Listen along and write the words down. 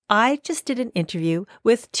I just did an interview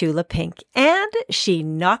with Tula Pink, and she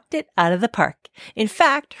knocked it out of the park. In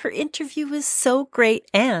fact, her interview was so great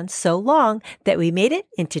and so long that we made it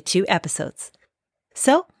into 2 episodes.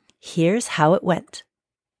 So here's how it went.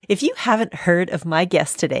 If you haven't heard of my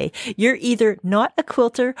guest today, you're either not a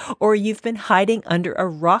quilter or you've been hiding under a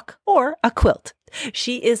rock or a quilt.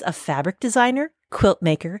 She is a fabric designer, quilt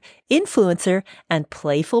maker, influencer, and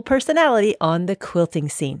playful personality on the quilting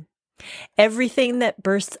scene. Everything that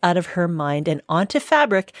bursts out of her mind and onto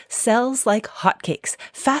fabric sells like hotcakes,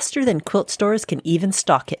 faster than quilt stores can even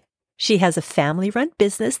stock it. She has a family-run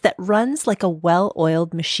business that runs like a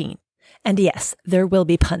well-oiled machine. And yes, there will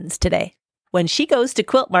be puns today. When she goes to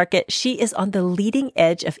Quilt Market, she is on the leading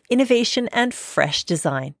edge of innovation and fresh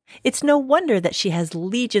design. It's no wonder that she has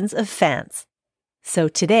legions of fans. So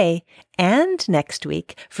today and next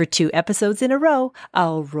week, for 2 episodes in a row,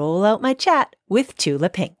 I'll roll out my chat with Tula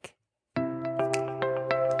Pink.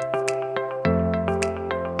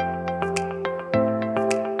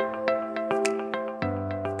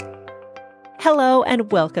 Hello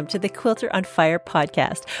and welcome to the Quilter on Fire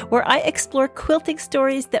podcast, where I explore quilting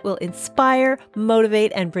stories that will inspire,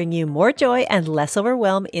 motivate, and bring you more joy and less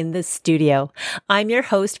overwhelm in the studio. I'm your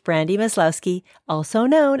host, Brandy Maslowski, also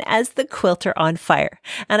known as the Quilter on Fire,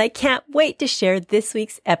 and I can't wait to share this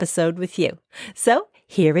week's episode with you. So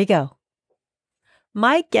here we go.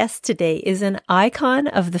 My guest today is an icon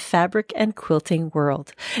of the fabric and quilting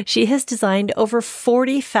world. She has designed over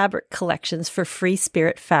 40 fabric collections for Free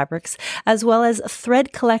Spirit Fabrics, as well as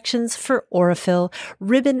thread collections for Aurifil,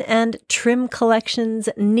 ribbon and trim collections,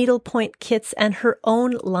 needlepoint kits, and her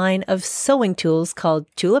own line of sewing tools called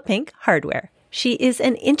Tula Pink Hardware. She is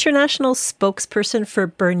an international spokesperson for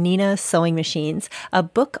Bernina sewing machines, a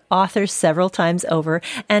book author several times over,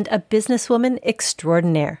 and a businesswoman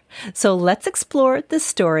extraordinaire. So let's explore the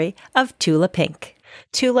story of Tula Pink.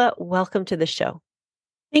 Tula, welcome to the show.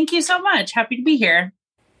 Thank you so much. Happy to be here.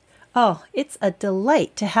 Oh, it's a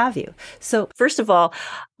delight to have you. So first of all,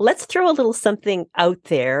 let's throw a little something out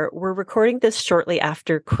there. We're recording this shortly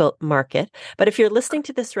after Quilt Market, but if you're listening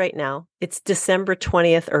to this right now, it's December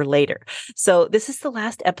 20th or later. So this is the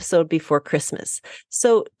last episode before Christmas.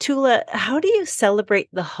 So Tula, how do you celebrate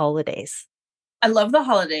the holidays? I love the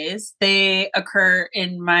holidays. They occur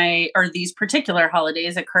these particular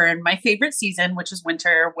holidays occur in my favorite season, which is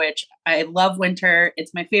winter, which I love winter.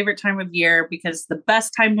 It's my favorite time of year because it's the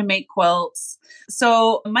best time to make quilts.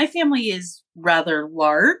 So my family is rather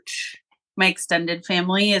large. My extended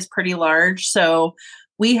family is pretty large. So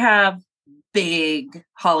we have big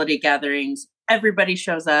holiday gatherings. Everybody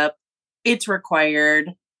shows up. It's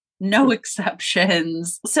required. No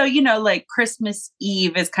exceptions. So, like Christmas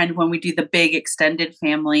Eve is kind of when we do the big extended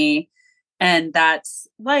family. And that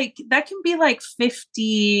can be like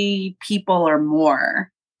 50 people or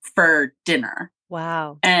more for dinner.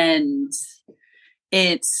 Wow. And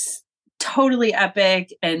it's totally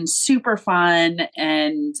epic and super fun.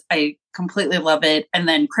 And I completely love it. And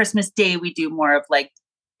then Christmas Day, we do more of like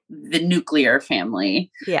the nuclear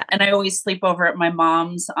family. Yeah. And I always sleep over at my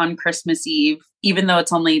mom's on Christmas Eve, even though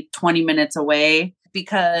it's only 20 minutes away,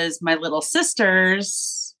 because my little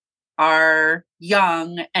sisters are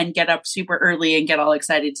young and get up super early and get all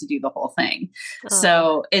excited to do the whole thing. Oh.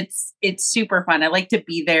 So it's super fun. I like to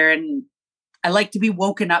be there and I like to be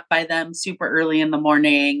woken up by them super early in the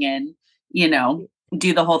morning and,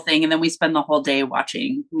 do the whole thing. And then we spend the whole day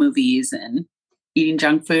watching movies and eating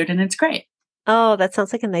junk food, and it's great. Oh, that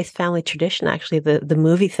sounds like a nice family tradition, actually, the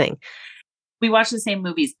movie thing. We watch the same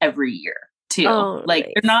movies every year, too. Oh, nice.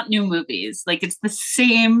 They're not new movies. Like, it's the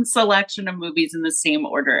same selection of movies in the same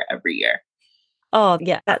order every year. Oh,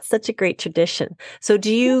 yeah. That's such a great tradition. So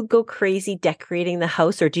do you go crazy decorating the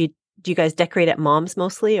house, or do you guys decorate at mom's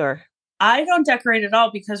mostly, or? I don't decorate at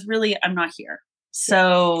all because really I'm not here.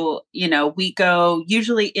 So, we go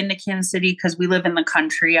usually into Kansas City because we live in the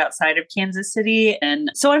country outside of Kansas City.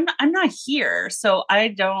 And so I'm not here. So I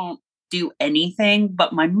don't do anything,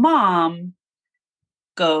 but my mom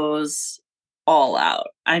goes all out.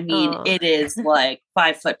 I mean, It is like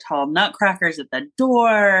 5-foot tall nutcrackers at the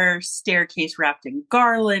door, staircase wrapped in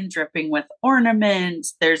garland, dripping with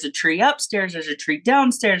ornaments. There's a tree upstairs. There's a tree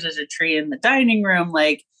downstairs. There's a tree in the dining room.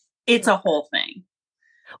 Like, it's a whole thing.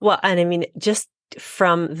 Well, and I mean, just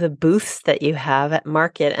from the booths that you have at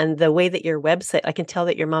market and the way that your website, I can tell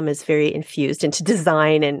that your mom is very infused into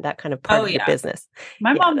design and that kind of part of the business.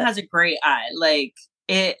 My mom has a great eye, like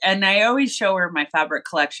it. And I always show her my fabric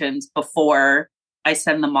collections before I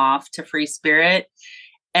send them off to Free Spirit.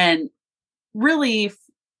 And really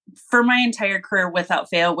for my entire career, without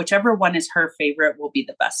fail, whichever one is her favorite will be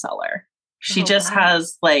the bestseller. She just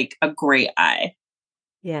has like a great eye.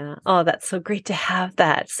 Yeah. Oh, that's so great to have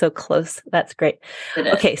that so close. That's great. It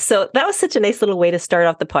is. Okay. So that was such a nice little way to start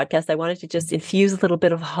off the podcast. I wanted to just infuse a little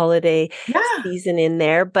bit of holiday Yeah. season in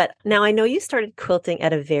there. But now I know you started quilting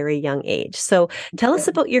at a very young age. So tell us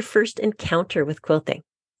about your first encounter with quilting.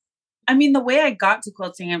 I mean, the way I got to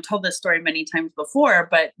quilting, I've told this story many times before,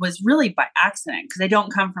 but was really by accident because I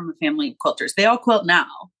don't come from a family of quilters. They all quilt now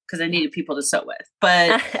because I needed people to sew with.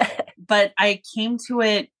 But I came to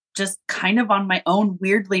it just kind of on my own,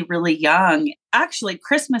 weirdly, really young. Actually,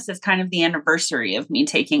 Christmas is kind of the anniversary of me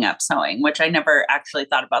taking up sewing, which I never actually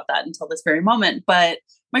thought about that until this very moment. But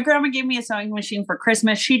my grandma gave me a sewing machine for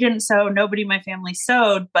Christmas. She didn't sew. Nobody in my family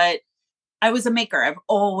sewed, but I was a maker. I've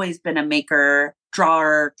always been a maker,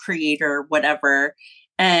 drawer, creator, whatever.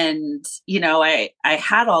 And, I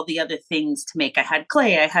had all the other things to make. I had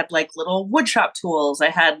clay. I had like little woodshop tools. I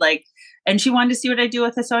had and she wanted to see what I do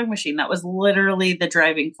with a sewing machine. That was literally the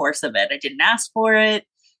driving force of it. I didn't ask for it.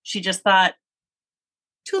 She just thought,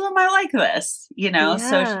 Tula might like this, So she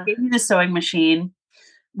Yeah. gave me the sewing machine,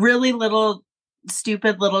 really little,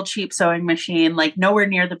 stupid little cheap sewing machine, like nowhere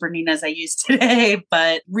near the Berninas I use today.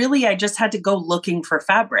 But really, I just had to go looking for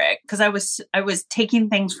fabric because I was taking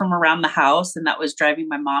things from around the house, and that was driving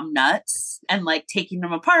my mom nuts, and like taking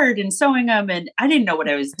them apart and sewing them, and I didn't know what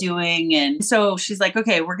I was doing. And so she's like,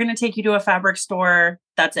 okay, we're going to take you to a fabric store.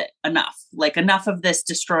 That's it. Enough of this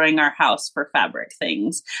destroying our house for fabric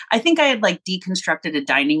things. I think I had like deconstructed a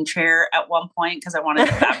dining chair at one point because I wanted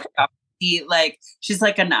the fabric off. She's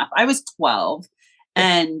like, enough. I was 12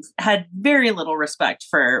 and had very little respect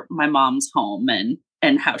for my mom's home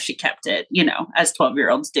and how she kept it, as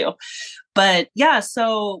 12-year-olds do. But yeah,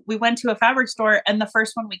 so we went to a fabric store, and the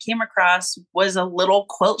first one we came across was a little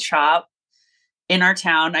quilt shop in our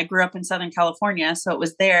town. I grew up in Southern California, so it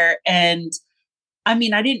was there. And I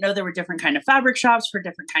mean, I didn't know there were different kind of fabric shops for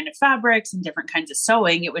different kind of fabrics and different kinds of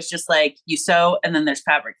sewing. It was just like you sew and then there's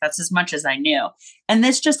fabric. That's as much as I knew. And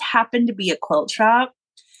this just happened to be a quilt shop.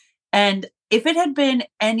 And if it had been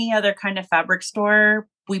any other kind of fabric store,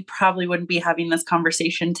 we probably wouldn't be having this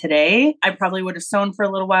conversation today. I probably would have sewn for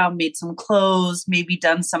a little while, made some clothes, maybe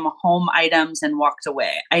done some home items and walked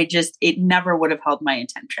away. It never would have held my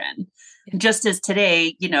attention. Just as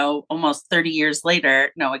today, almost 30 years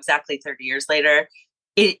later, no, exactly 30 years later,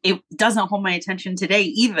 it doesn't hold my attention today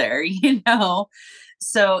either,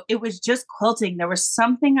 So it was just quilting. There was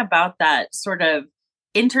something about that sort of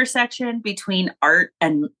intersection between art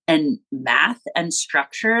and math and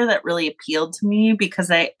structure that really appealed to me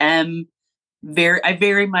because I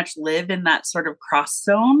very much live in that sort of cross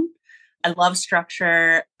zone. I love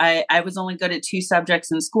structure. I was only good at 2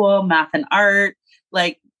 subjects in school, math and art.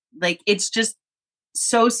 Like it's just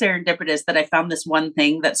so serendipitous that I found this one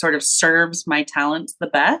thing that sort of serves my talents the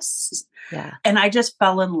best. Yeah. And I just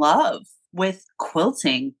fell in love with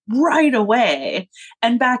quilting right away.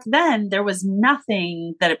 And back then there was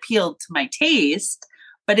nothing that appealed to my taste,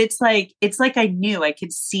 but it's like I knew I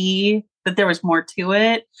could see that there was more to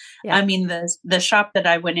it. Yeah. I mean, the shop that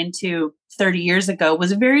I went into 30 years ago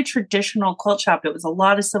was a very traditional quilt shop. It was a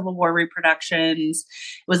lot of Civil War reproductions.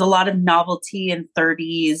 It was a lot of novelty and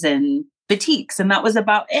 30s and batiks, and that was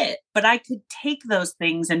about it. But I could take those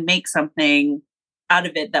things and make something out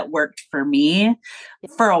of it that worked for me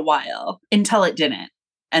for a while until it didn't.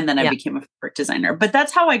 And then I became a fabric designer. But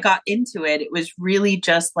that's how I got into it. It was really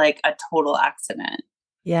just like a total accident.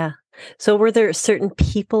 Yeah. So were there certain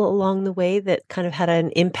people along the way that kind of had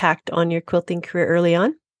an impact on your quilting career early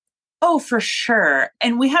on? Oh, for sure.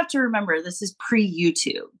 And we have to remember this is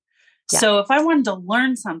pre-YouTube. Yeah. So if I wanted to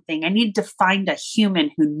learn something, I needed to find a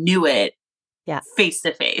human who knew it face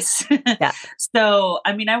to face. So,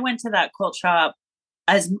 I mean, I went to that quilt shop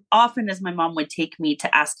as often as my mom would take me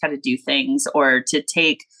to ask how to do things or to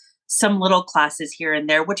take some little classes here and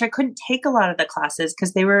there, which I couldn't take a lot of the classes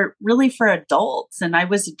because they were really for adults and I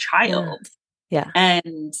was a child. Yeah.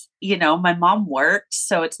 And, my mom worked,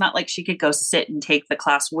 so it's not like she could go sit and take the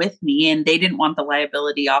class with me. And they didn't want the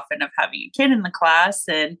liability often of having a kid in the class.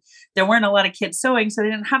 And there weren't a lot of kids sewing, so they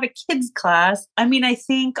didn't have a kids class. I mean, I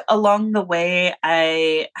think along the way,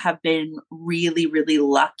 I have been really, really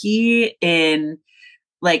lucky in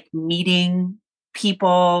like meeting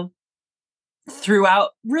people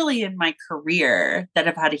throughout really in my career that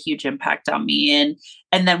have had a huge impact on me.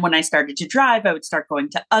 And then when I started to drive, I would start going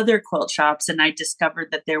to other quilt shops and I discovered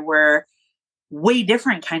that there were way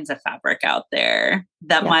different kinds of fabric out there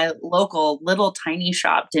that my local little tiny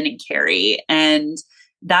shop didn't carry. And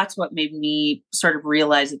that's what made me sort of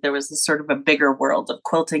realize that there was this sort of a bigger world of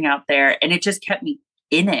quilting out there. And it just kept me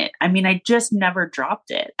in it. I mean, I just never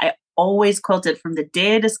dropped it. I always quilted from the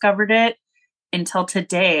day I discovered it until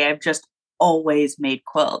today. I've just always made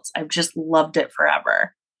quilts. I've just loved it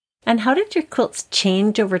forever. And how did your quilts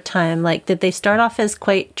change over time? Like, did they start off as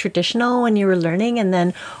quite traditional when you were learning, and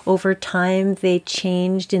then over time they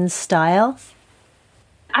changed in style?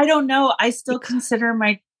 I don't know. I still consider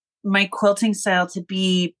my quilting style to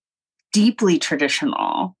be deeply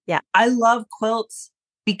traditional. Yeah. I love quilts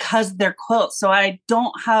because they're quilts. So I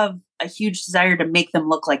don't have a huge desire to make them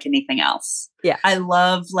look like anything else. Yeah. I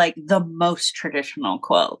love like the most traditional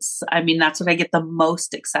quilts. I mean, that's what I get the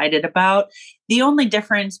most excited about. The only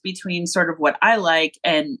difference between sort of what I like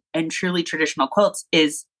and truly traditional quilts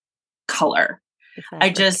is color. I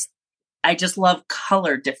just love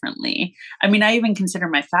color differently. I mean, I even consider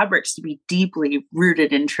my fabrics to be deeply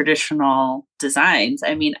rooted in traditional designs.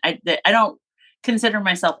 I mean, I don't consider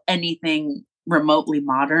myself anything remotely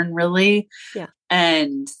modern, really. Yeah.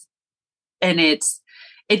 And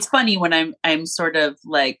it's funny when I'm sort of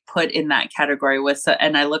like put in that category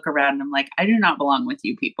and I look around and I'm like, I do not belong with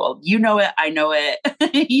you people. You know it, I know it,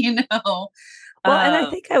 you know. Well, and I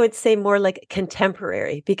think I would say more like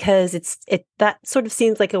contemporary, because that sort of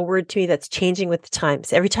seems like a word to me that's changing with the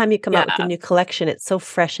times. Every time you come out with a new collection, it's so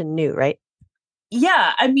fresh and new, right?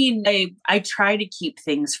 Yeah. I mean, I try to keep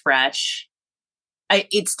things fresh.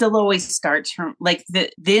 It still always starts from like the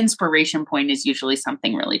inspiration point is usually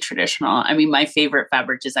something really traditional. I mean, my favorite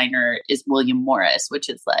fabric designer is William Morris, which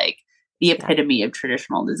is like the epitome of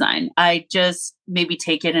traditional design. I just maybe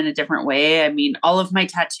take it in a different way. I mean, all of my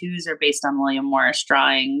tattoos are based on William Morris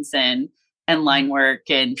drawings and line work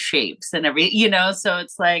and shapes and so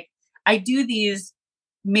it's like I do these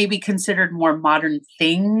maybe considered more modern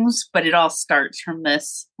things, but it all starts from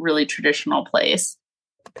this really traditional place.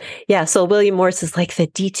 Yeah, so William Morris is like the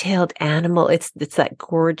detailed animal. It's that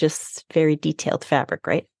gorgeous, very detailed fabric,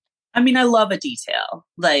 right? I mean, I love a detail.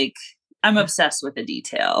 Like, I'm obsessed with a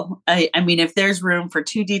detail. I mean, if there's room for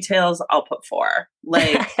 2 details, I'll put 4.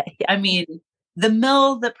 Like, I mean, the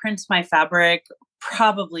mill that prints my fabric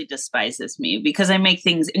probably despises me because I make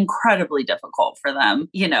things incredibly difficult for them.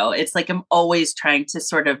 You know, it's like I'm always trying to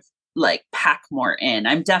sort of like pack more in.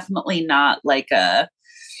 I'm definitely not like a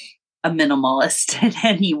minimalist in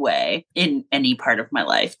any way in any part of my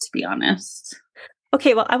life, to be honest.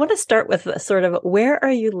 Okay, well, I want to start with sort of where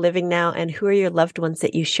are you living now and who are your loved ones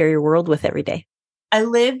that you share your world with every day? I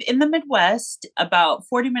live in the Midwest, about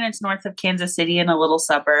 40 minutes north of Kansas City in a little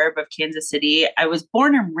suburb of Kansas City. I was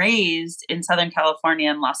born and raised in Southern California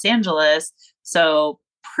and Los Angeles. So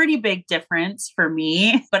pretty big difference for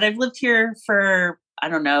me, but I've lived here for, I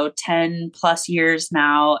don't know, 10 plus years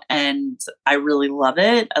now. And I really love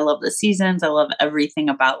it. I love the seasons. I love everything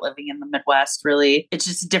about living in the Midwest, really. It's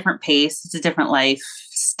just a different pace. It's a different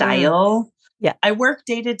lifestyle. Yeah. I work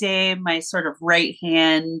day to day. My sort of right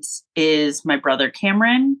hand is my brother,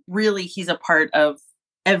 Cameron. Really, he's a part of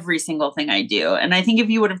every single thing I do. And I think if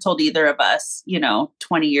you would have told either of us,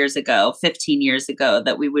 20 years ago, 15 years ago,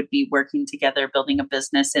 that we would be working together, building a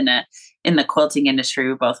business in the quilting industry,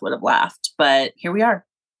 we both would have laughed. But here we are.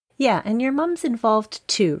 Yeah. And your mom's involved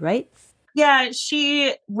too, right? Yeah.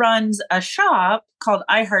 She runs a shop called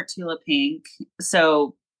I Heart Tula Pink.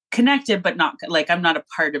 So connected, but not like I'm not a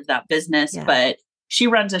part of that business, but she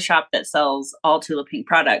runs a shop that sells all Tula Pink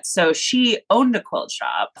products. So she owned a quilt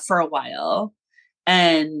shop for a while.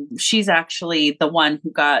 And she's actually the one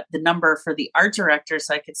who got the number for the art director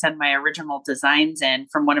so I could send my original designs in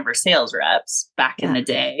from one of her sales reps back in the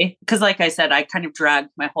day. Because like I said, I kind of dragged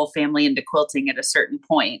my whole family into quilting at a certain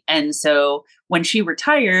point. And so when she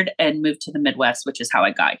retired and moved to the Midwest, which is how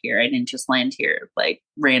I got here, I didn't just land here like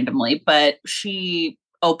randomly, but she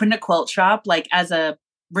opened a quilt shop like as a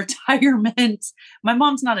retirement. My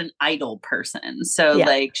mom's not an idle person. So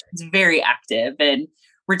like she's very active and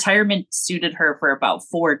retirement suited her for about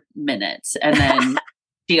 4 minutes. And then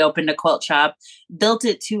she opened a quilt shop, built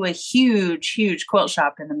it to a huge, huge quilt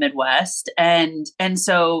shop in the Midwest. And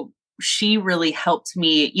so she really helped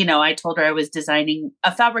me. I told her I was designing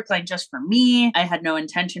a fabric line just for me. I had no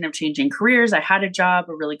intention of changing careers. I had a job,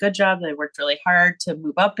 a really good job that I worked really hard to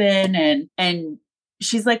move up in. And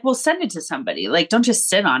she's like, well, send it to somebody. Like, don't just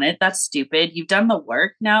sit on it. That's stupid. You've done the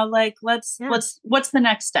work. Now, like, what's the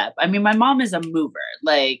next step? I mean, my mom is a mover.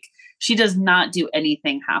 Like, she does not do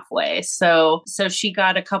anything halfway. So she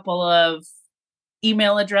got a couple of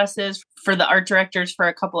email addresses for the art directors for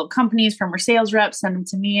a couple of companies from her sales reps, sent them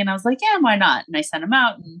to me. And I was like, yeah, why not? And I sent them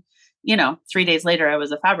out. And, 3 days later, I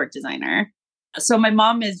was a fabric designer. So my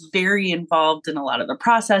mom is very involved in a lot of the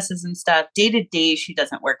processes and stuff. Day to day, she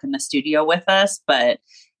doesn't work in the studio with us, but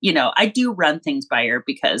I do run things by her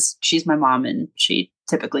because she's my mom and she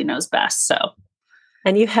typically knows best. So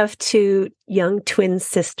And you have two young twin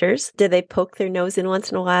sisters. Do they poke their nose in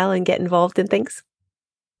once in a while and get involved in things?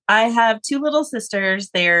 I have two little sisters.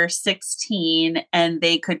 They're 16 and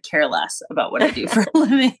they could care less about what I do for a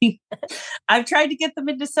living. I've tried to get them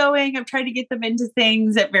into sewing. I've tried to get them into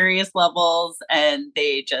things at various levels and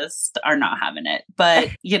they just are not having it. But,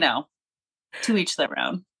 to each their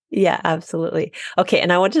own. Yeah, absolutely. Okay.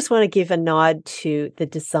 And just want to give a nod to the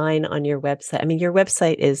design on your website. I mean, your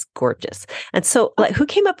website is gorgeous. And so who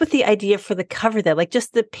came up with the idea for the cover there? Like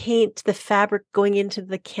just the paint, the fabric going into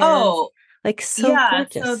the cans? Oh, So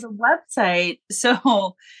gorgeous. So the website,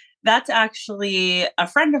 so that's actually a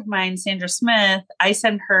friend of mine, Sandra Smith. I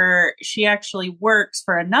sent her, she actually works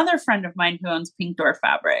for another friend of mine who owns Pink Door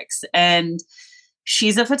Fabrics. And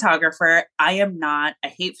she's a photographer. I am not. I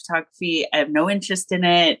hate photography. I have no interest in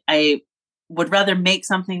it. I would rather make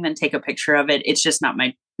something than take a picture of it. It's just not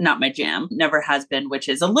my jam. Never has been, which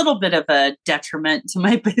is a little bit of a detriment to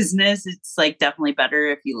my business. It's like definitely better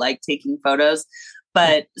if you like taking photos.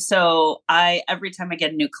 But so every time I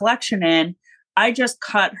get a new collection in, I just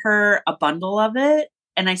cut her a bundle of it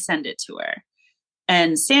and I send it to her.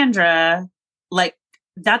 And Sandra,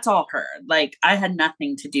 that's all her. I had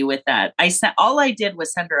nothing to do with that. All I did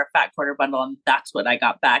was send her a fat quarter bundle, and that's what I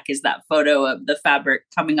got back is that photo of the fabric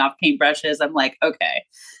coming off paintbrushes. I'm like, okay,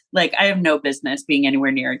 I have no business being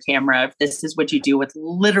anywhere near a camera if this is what you do with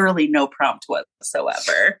literally no prompt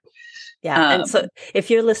whatsoever. Yeah. And so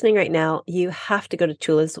if you're listening right now, you have to go to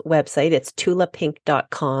Tula's website. It's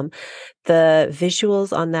tulapink.com. The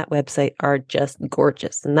visuals on that website are just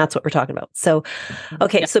gorgeous. And that's what we're talking about. So,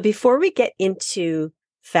 okay. Yeah. So before we get into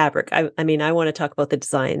fabric, I mean, I want to talk about the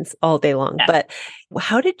designs all day long, but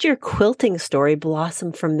how did your quilting story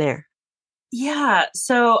blossom from there? Yeah.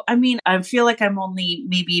 So, I mean, I feel like I'm only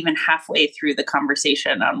maybe even halfway through the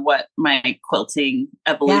conversation on what my quilting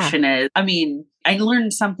evolution is. I mean, I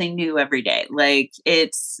learn something new every day.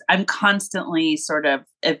 I'm constantly sort of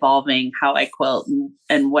evolving how I quilt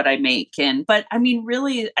and what I make. But I mean,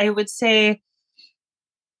 really, I would say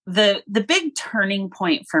the big turning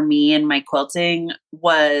point for me in my quilting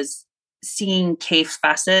was seeing QOF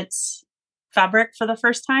facets fabric for the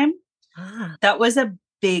first time. That was a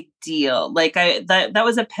big deal. That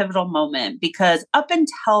was a pivotal moment because up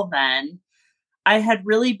until then, I had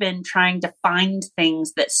really been trying to find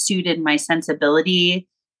things that suited my sensibility.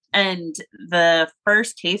 And the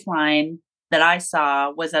first QOF line that I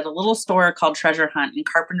saw was at a little store called Treasure Hunt in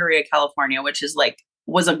Carpinteria, California, which is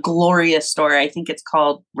was a glorious store. I think it's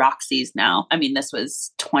called Roxy's now. I mean, this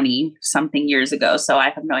was 20 something years ago, so I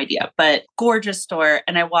have no idea, but gorgeous store.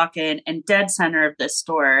 And I walk in and dead center of this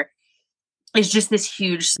store is just this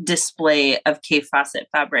huge display of QOF facet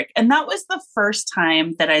fabric. And that was the first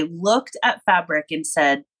time that I looked at fabric and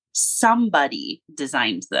said, somebody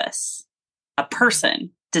designed this. A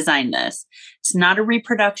person designed this. It's not a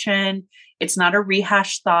reproduction. It's not a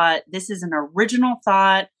rehashed thought. This is an original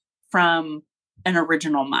thought from an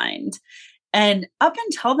original mind. And up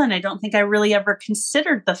until then, I don't think I really ever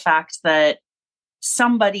considered the fact that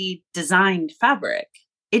somebody designed fabric.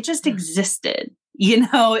 It just existed.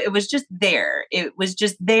 It was just there. It was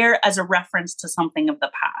just there as a reference to something of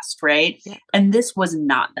the past, right? Yeah. And this was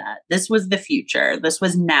not that. This was the future. This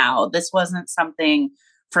was now. This wasn't something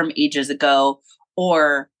from ages ago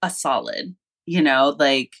or a solid,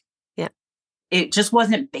 it just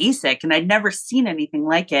wasn't basic. And I'd never seen anything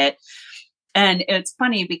like it. And it's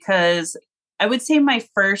funny because I would say my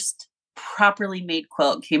first properly made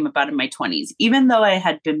quilt came about in my 20s. Even though I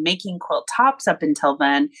had been making quilt tops up until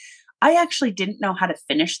then, I actually didn't know how to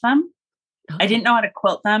finish them. I didn't know how to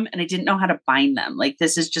quilt them and I didn't know how to bind them.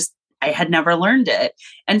 This is just, I had never learned it.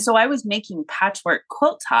 And so I was making patchwork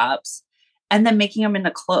quilt tops and then making them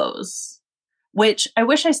into clothes, which I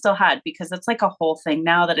wish I still had because that's a whole thing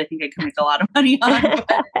now that I think I can make a lot of money on.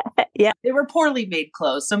 Yeah. They were poorly made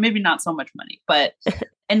clothes, so maybe not so much money,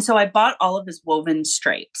 and so I bought all of his woven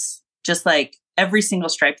stripes, just every single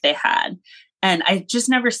stripe they had. And I just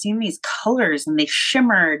never seen these colors and they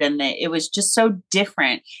shimmered and it was just so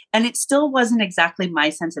different. And it still wasn't exactly my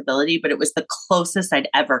sensibility, but it was the closest I'd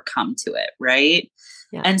ever come to it. Right.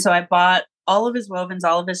 Yeah. And so I bought all of his wovens,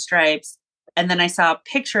 all of his stripes. And then I saw a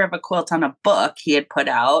picture of a quilt on a book he had put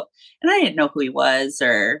out and I didn't know who he was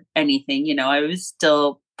or anything. I was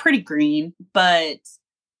still pretty green, but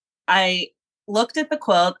I looked at the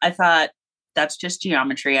quilt. I thought, that's just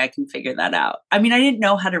geometry. I can figure that out. I mean, I didn't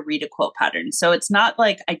know how to read a quilt pattern. So it's not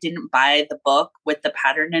like I didn't buy the book with the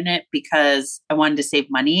pattern in it because I wanted to save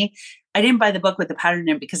money. I didn't buy the book with the pattern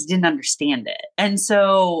in it because I didn't understand it. And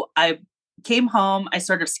so I came home, I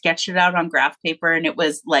sort of sketched it out on graph paper, and it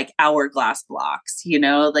was like hourglass blocks,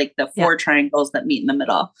 like the Yeah. 4 triangles that meet in the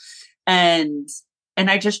middle. And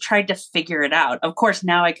I just tried to figure it out. Of course,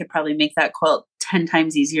 now I could probably make that quilt 10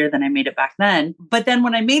 times easier than I made it back then. But then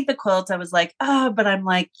when I made the quilt, I was like, but I'm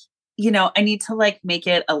like, I need to like make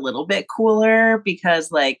it a little bit cooler,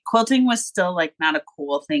 because like quilting was still like not a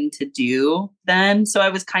cool thing to do then. So I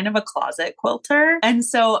was kind of a closet quilter. And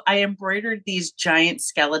so I embroidered these giant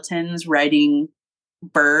skeletons writing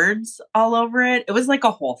birds all over it. It was like a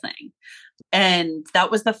whole thing. And that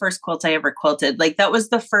was the first quilt I ever quilted. Like that was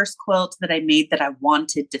the first quilt that I made that I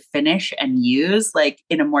wanted to finish and use like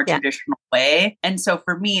in a more traditional way. And so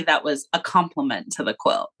for me, that was a compliment to the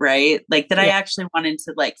quilt, right? Like that I actually wanted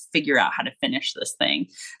to like figure out how to finish this thing.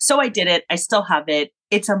 So I did it. I still have it.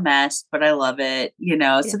 It's a mess, but I love it,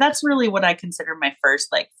 So that's really what I consider my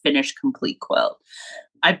first like finished complete quilt.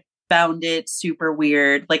 I found it super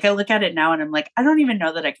weird. Like I look at it now and I'm like, I don't even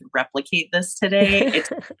know that I could replicate this today.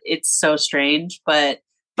 It's so strange, but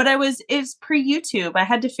it's pre-YouTube. I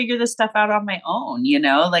had to figure this stuff out on my own,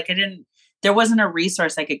 like there wasn't a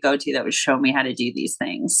resource I could go to that would show me how to do these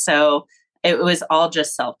things. So it was all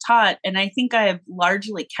just self-taught. And I think I have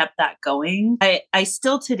largely kept that going. I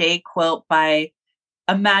still today quilt by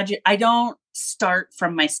I don't start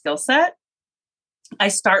from my skill set. I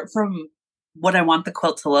start from what I want the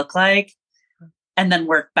quilt to look like and then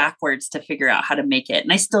work backwards to figure out how to make it.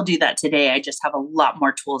 And I still do that today. I just have a lot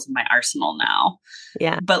more tools in my arsenal now.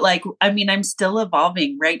 Yeah. But like, I mean, I'm still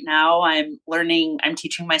evolving. Right now I'm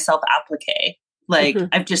teaching myself applique. Like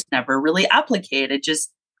I've just never really appliqued.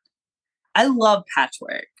 I love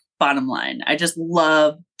patchwork, bottom line. I just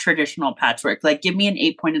love traditional patchwork. Like give me an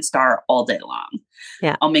 8-pointed star all day long.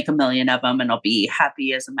 Yeah. I'll make a million of them and I'll be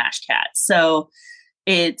happy as a mashed cat. So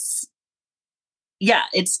it's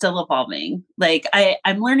still evolving. Like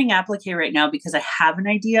I'm learning applique right now because I have an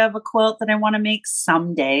idea of a quilt that I want to make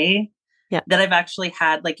someday that I've actually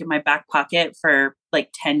had like in my back pocket for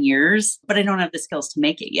like 10 years, but I don't have the skills to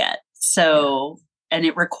make it yet. So, and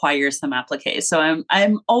it requires some applique. So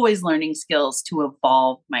I'm always learning skills to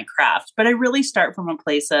evolve my craft, but I really start from a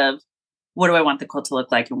place of what do I want the quilt to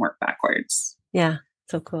look like and work backwards. Yeah.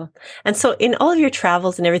 So cool. And so in all of your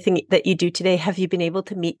travels and everything that you do today, have you been able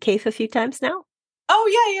to meet Kaif a few times now?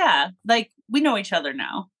 Oh yeah. Like we know each other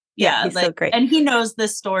now. Yeah. He's like, so great. And he knows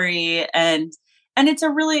this story and it's a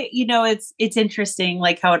really, it's interesting,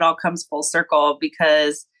 like how it all comes full circle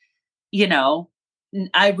because,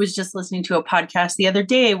 I was just listening to a podcast the other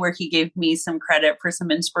day where he gave me some credit for some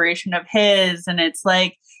inspiration of his. And it's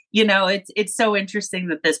like, it's so interesting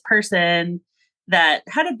that this person that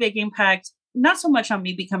had a big impact, not so much on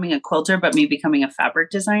me becoming a quilter, but me becoming a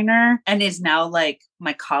fabric designer and is now like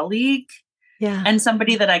my colleague. Yeah. And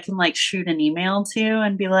somebody that I can like shoot an email to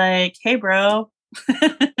and be like, hey, bro.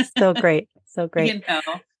 So great. So great.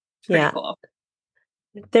 Pretty cool.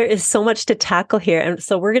 There is so much to tackle here. And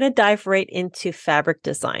so we're going to dive right into fabric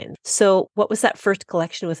design. So what was that first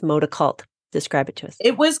collection with Moda called? Describe it to us.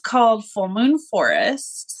 It was called Full Moon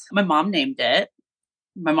Forest. My mom named it.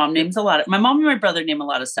 My mom and my brother name a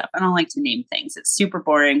lot of stuff. I don't like to name things. It's super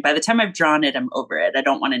boring. By the time I've drawn it, I'm over it. I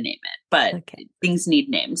don't want to name it, but things need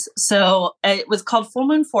names. So it was called Full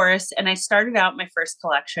Moon Forest. And I started out my first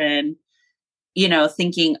collection,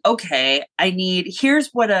 thinking, okay, here's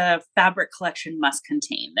what a fabric collection must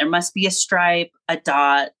contain. There must be a stripe, a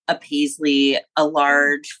dot, a paisley, a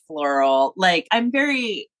large floral. Like I'm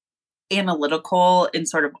very analytical in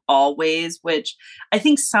sort of all ways, which I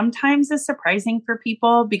think sometimes is surprising for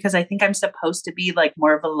people because I think I'm supposed to be like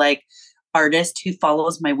more of a like artist who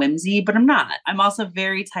follows my whimsy, but I'm not. I'm also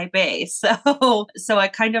very type A. So I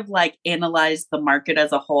kind of like analyzed the market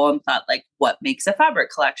as a whole and thought like, what makes a fabric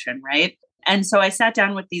collection, right? And so I sat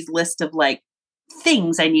down with these list of like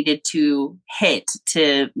things I needed to hit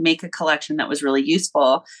to make a collection that was really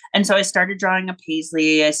useful. And so I started drawing a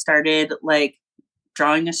paisley. I started like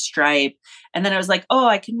drawing a stripe. And then I was like, oh,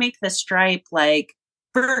 I can make the stripe like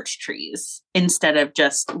birch trees instead of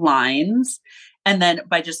just lines. And then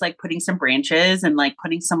by just like putting some branches and like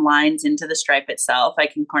putting some lines into the stripe itself, I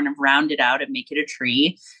can kind of round it out and make it a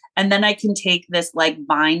tree. And then I can take this like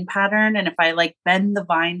vine pattern. And if I like bend the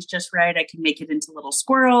vines just right, I can make it into little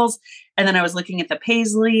squirrels. And then I was looking at the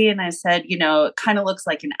paisley and I said, it kind of looks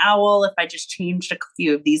like an owl. If I just changed a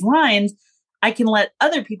few of these lines, I can let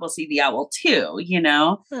other people see the owl too,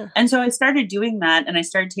 And so I started doing that and I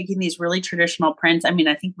started taking these really traditional prints. I mean,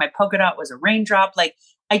 I think my polka dot was a raindrop. Like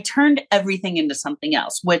I turned everything into something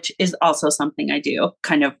else, which is also something I do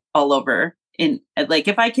kind of all over in like,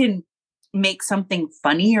 if I can make something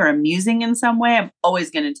funny or amusing in some way, I'm always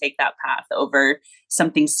going to take that path over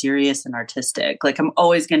something serious and artistic. Like I'm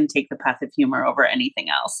always going to take the path of humor over anything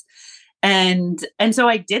else. And so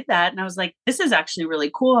I did that and I was like, this is actually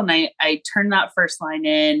really cool. And I turned that first line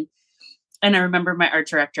in. And I remember my art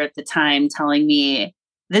director at the time telling me,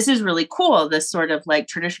 this is really cool, this sort of like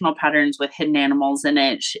traditional patterns with hidden animals in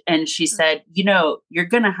it. And she said, you're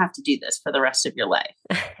going to have to do this for the rest of your life.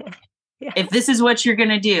 Yeah. If this is what you're going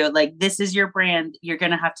to do, like this is your brand, you're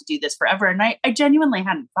going to have to do this forever. And I genuinely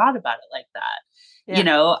hadn't thought about it like that.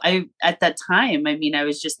 Yeah. At that time, I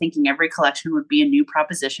was just thinking every collection would be a new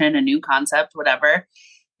proposition, a new concept, whatever.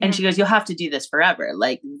 And she goes, you'll have to do this forever.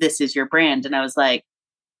 Like, this is your brand. And I was like,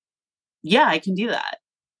 yeah, I can do that.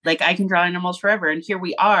 Like I can draw animals forever. And here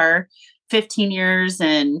we are 15 years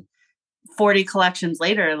and 40 collections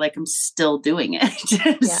later, like I'm still doing it.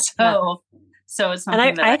 So it's something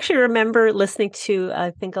and I actually remember listening to, I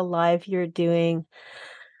think, a live you're doing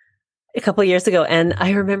a couple of years ago. And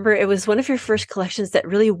I remember it was one of your first collections that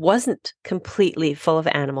really wasn't completely full of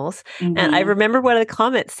animals. Mm-hmm. And I remember one of the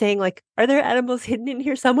comments saying like, are there animals hidden in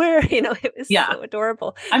here somewhere? It was so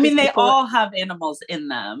adorable. They all have animals in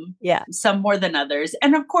them. Yeah. Some more than others.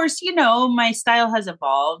 And of course, my style has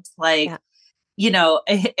evolved. Like,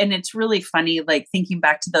 and it's really funny, like thinking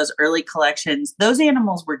back to those early collections, those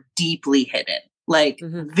animals were deeply hidden, like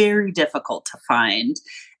very difficult to find.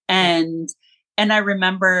 And I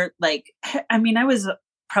remember I was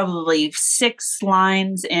probably 6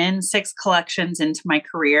 collections into my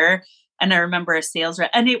career. And I remember a sales rep,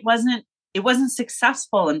 and it wasn't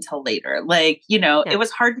successful until later. It was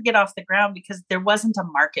hard to get off the ground because there wasn't a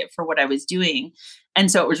market for what I was doing. And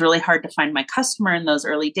so it was really hard to find my customer in those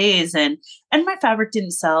early days. And my fabric didn't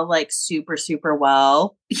sell like super, super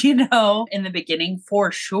well, in the beginning,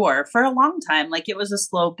 for sure, for a long time. Like it was a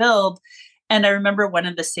slow build. And I remember one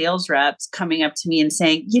of the sales reps coming up to me and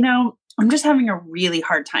saying, I'm just having a really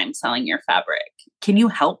hard time selling your fabric. Can you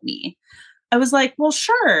help me? I was like, well,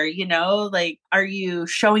 sure. Are you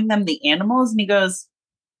showing them the animals? And he goes,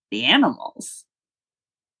 the animals?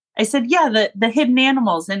 I said, yeah, the hidden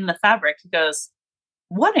animals in the fabric. He goes,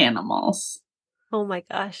 what animals? Oh my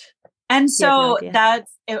gosh. And so I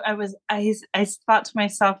thought to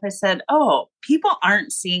myself, I said, oh, people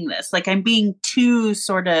aren't seeing this. Like I'm being too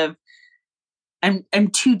sort of, I'm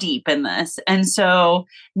too deep in this. And so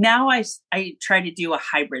now I try to do a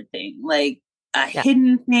hybrid thing, like a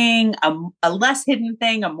hidden thing, a less hidden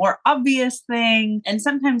thing, a more obvious thing. And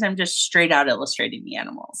sometimes I'm just straight out illustrating the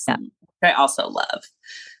animals, which I also love.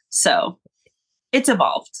 So it's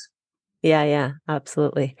evolved. Yeah,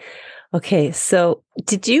 absolutely. Okay. So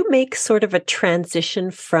did you make sort of a transition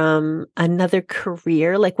from another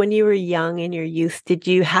career? Like when you were young in your youth, did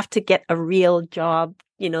you have to get a real job?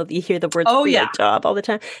 You hear the words real job all the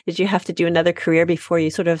time. Did you have to do another career before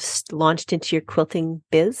you sort of launched into your quilting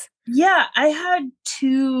biz? Yeah, I had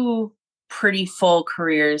 2 pretty full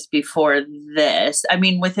careers before this.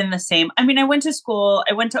 Within the same, I went to school,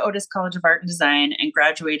 I went to Otis College of Art and Design and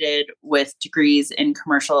graduated with degrees in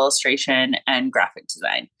commercial illustration and graphic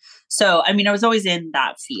design. So, I was always in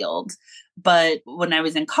that field. But when I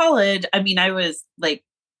was in college, I was like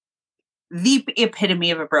the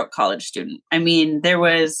epitome of a broke college student. I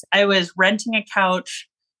was renting a couch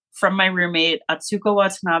from my roommate, Atsuko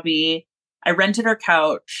Watanabe. I rented her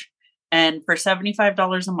couch and for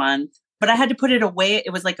 $75 a month, but I had to put it away.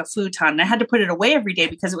 It was like a futon. I had to put it away every day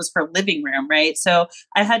because it was for living room. Right. So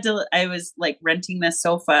I was like renting this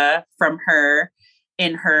sofa from her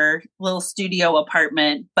in her little studio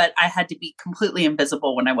apartment, but I had to be completely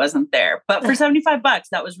invisible when I wasn't there. But for $75,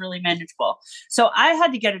 that was really manageable. So I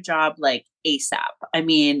had to get a job like ASAP.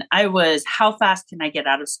 How fast can I get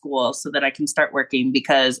out of school so that I can start working?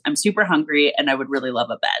 Because I'm super hungry and I would really love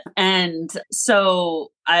a bed. And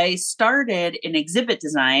so I started in exhibit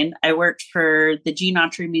design. I worked for the Gene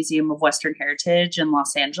Autry Museum of Western Heritage in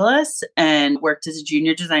Los Angeles and worked as a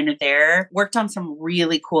junior designer there, worked on some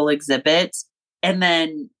really cool exhibits. And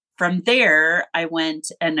then from there, I went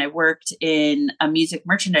and I worked in a music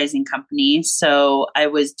merchandising company. So I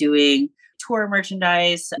was doing tour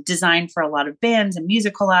merchandise, design for a lot of bands and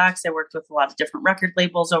musical acts. I worked with a lot of different record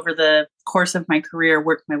labels over the course of my career,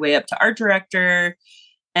 worked my way up to art director.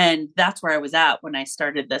 And that's where I was at when I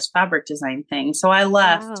started this fabric design thing. So I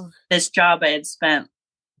left this job I had spent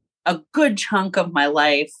a good chunk of my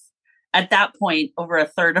life, at that point, over a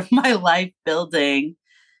third of my life building.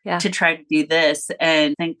 To try to do this.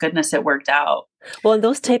 And thank goodness it worked out. Well, and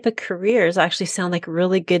those type of careers actually sound like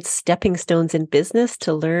really good stepping stones in business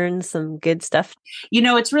to learn some good stuff.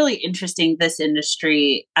 It's really interesting. This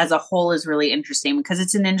industry as a whole is really interesting because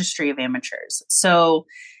it's an industry of amateurs. So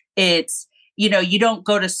It's, you don't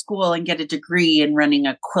go to school and get a degree in running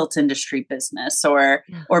a quilt industry business or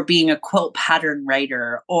being a quilt pattern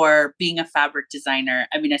writer or being a fabric designer.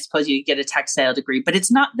 I mean, I suppose you get a textile degree, but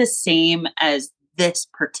it's not the same as this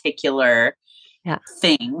particular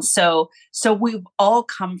thing. So we've all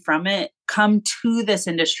come to this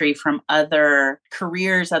industry from other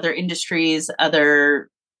careers, other industries,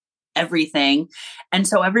 other everything. And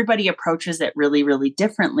so everybody approaches it really, really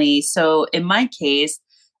differently. So in my case,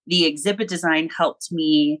 the exhibit design helped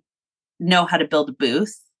me know how to build a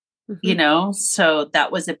booth, so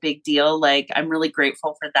that was a big deal. Like, I'm really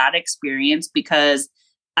grateful for that experience because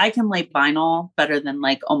I can lay vinyl better than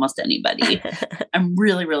like almost anybody. I'm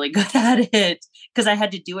really, really good at it because I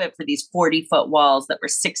had to do it for these 40-foot walls that were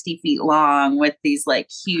 60 feet long with these like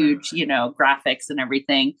huge, graphics and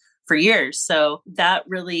everything for years. So that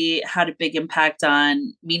really had a big impact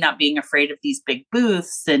on me not being afraid of these big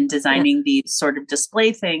booths and designing these sort of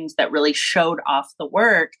display things that really showed off the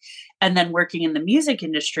work. And then working in the music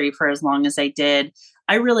industry for as long as I did,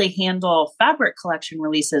 I really handle fabric collection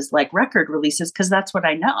releases like record releases because that's what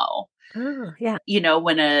I know. Oh, yeah.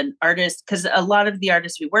 When an artist, because a lot of the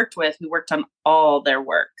artists we worked on all their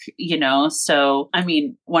work, So, I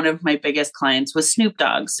mean, one of my biggest clients was Snoop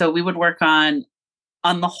Dogg. So we would work on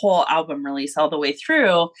the whole album release all the way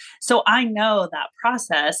through. So I know that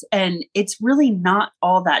process, and it's really not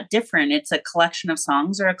all that different. It's a collection of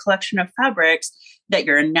songs or a collection of fabrics that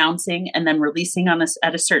you're announcing and then releasing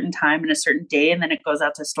at a certain time and a certain day. And then it goes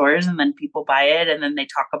out to stores and then people buy it and then they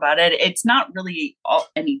talk about it. It's not really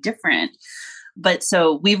any different. But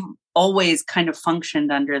so we've always kind of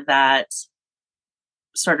functioned under that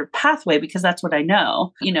sort of pathway because that's what I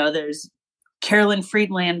know. There's Carolyn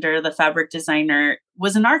Friedlander, the fabric designer,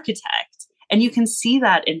 was an architect. And you can see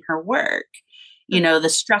that in her work. The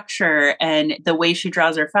structure and the way she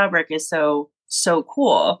draws her fabric is so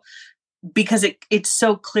cool because it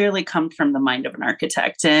so clearly comes from the mind of an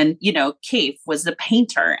architect. And, Kaif was a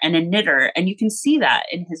painter and a knitter. And you can see that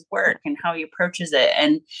in his work and how he approaches it.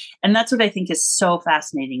 And that's what I think is so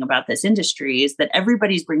fascinating about this industry is that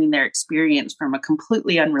everybody's bringing their experience from a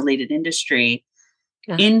completely unrelated industry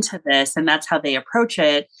into this, and that's how they approach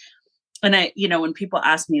it. And I, when people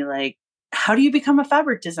ask me like, how do you become a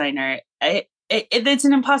fabric designer? It's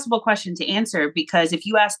an impossible question to answer because if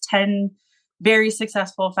you ask 10 very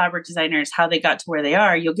successful fabric designers how they got to where they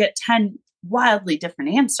are, you'll get 10 wildly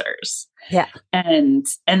different answers. Yeah. And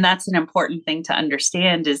that's an important thing to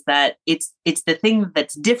understand is that it's the thing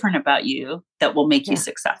that's different about you that will make you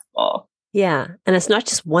successful. Yeah. And it's not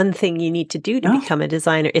just one thing you need to do to become a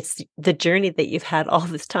designer. It's the journey that you've had all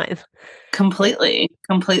this time. Completely.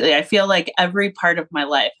 I feel like every part of my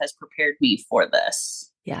life has prepared me for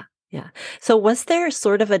this. Yeah. Yeah. So was there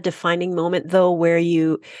sort of a defining moment though, where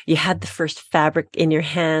you had the first fabric in your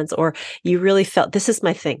hands or you really felt this is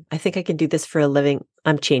my thing. I think I can do this for a living.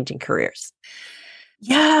 I'm changing careers.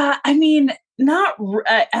 Yeah. I mean, not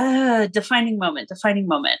defining moment.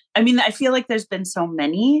 I mean, I feel like there's been so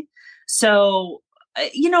many. So,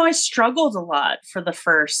 I struggled a lot for the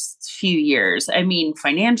first few years. I mean,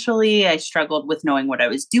 financially, I struggled with knowing what I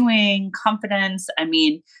was doing, confidence. I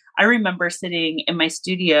mean, I remember sitting in my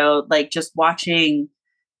studio, like just watching,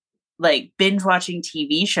 like binge watching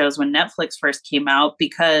TV shows when Netflix first came out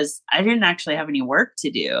because I didn't actually have any work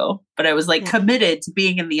to do, but I was like committed to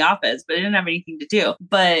being in the office, but I didn't have anything to do.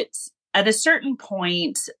 But at a certain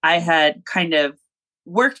point, I had kind of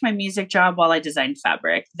worked my music job while I designed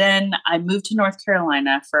fabric. Then I moved to North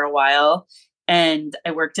Carolina for a while and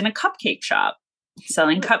I worked in a cupcake shop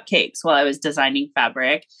selling cupcakes while I was designing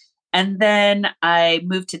fabric. And then I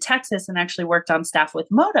moved to Texas and actually worked on staff with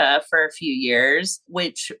Moda for a few years,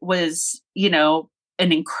 which was, an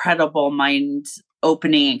incredible mind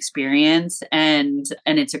opening experience. And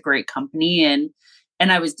it's a great company.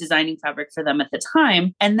 And I was designing fabric for them at the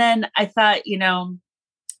time. And then I thought,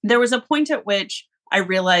 there was a point at which I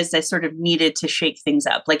realized I sort of needed to shake things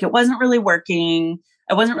up. Like it wasn't really working.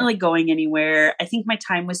 I wasn't really going anywhere. I think my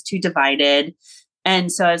time was too divided. And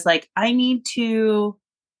so I was like, I need to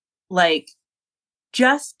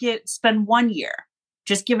spend 1 year,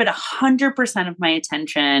 just give it 100% of my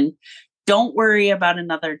attention. Don't worry about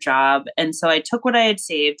another job. And so I took what I had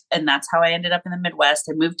saved and that's how I ended up in the Midwest.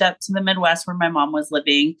 I moved up to the Midwest where my mom was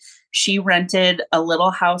living. She rented a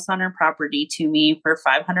little house on her property to me for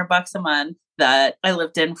 $500 a month that I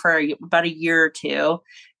lived in for about a year or two.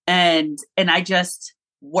 And I just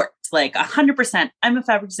worked like 100%. I'm a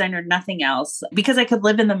fabric designer, nothing else. Because I could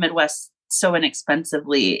live in the Midwest so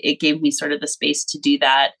inexpensively, it gave me sort of the space to do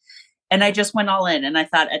that. And I just went all in. And I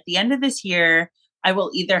thought at the end of this year, I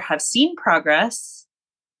will either have seen progress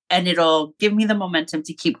and it'll give me the momentum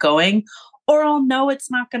to keep going, or I'll know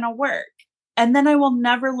it's not going to work. And then I will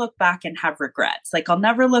never look back and have regrets. Like I'll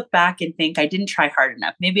never look back and think I didn't try hard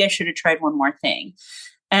enough. Maybe I should have tried one more thing.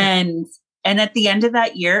 And at the end of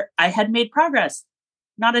that year, I had made progress.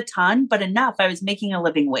 Not a ton, but enough. I was making a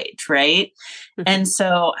living wage, right? And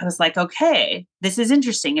so I was like, okay, this is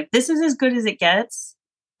interesting. If this is as good as it gets,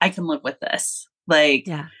 I can live with this. Like,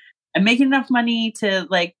 I'm making enough money to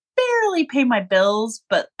like barely pay my bills,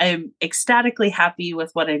 but I'm ecstatically happy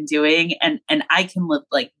with what I'm doing. And I can live,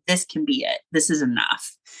 like, this can be it. This is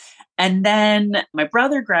enough. And then my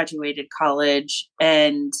brother graduated college,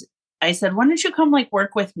 and I said, why don't you come like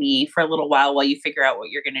work with me for a little while you figure out what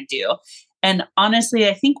you're going to do? And honestly,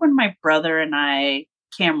 I think when my brother and I,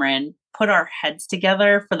 Cameron, put our heads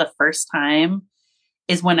together for the first time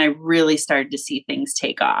is when I really started to see things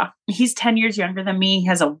take off. He's 10 years younger than me. He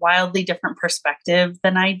has a wildly different perspective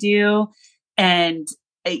than I do. And,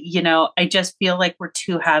 you know, I just feel like we're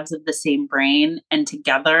two halves of the same brain, and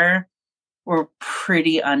together we're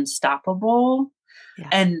pretty unstoppable. Yeah.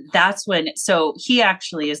 And that's when, so he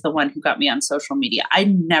actually is the one who got me on social media. I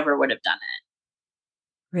never would have done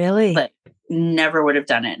it. Really? But never would have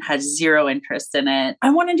done it. Had zero interest in it. I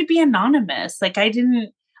wanted to be anonymous. Like I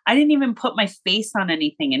didn't even put my face on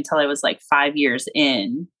anything until I was like 5 years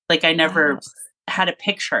in. Like I never had a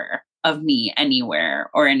picture of me anywhere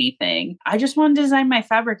or anything. I just wanted to design my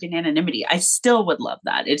fabric in anonymity. I still would love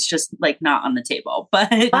that. It's just like not on the table. But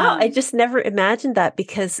wow, I just never imagined that,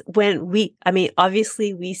 because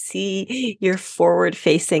obviously we see your forward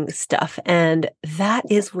facing stuff, and that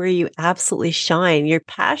is where you absolutely shine. Your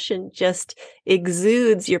passion just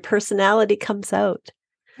exudes, your personality comes out.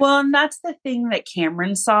 Well, and that's the thing that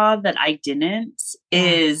Cameron saw that I didn't,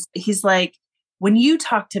 is he's like, when you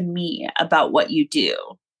talk to me about what you do,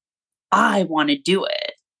 I want to do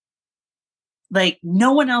it. Like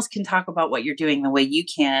no one else can talk about what you're doing the way you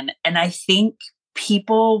can. And I think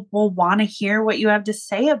people will want to hear what you have to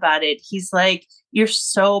say about it. He's like, you're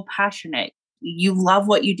so passionate. You love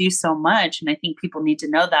what you do so much. And I think people need to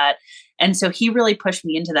know that. And so he really pushed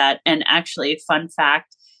me into that. And actually, fun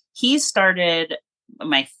fact, he started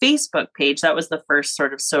my Facebook page. That was the first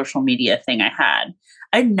sort of social media thing I had.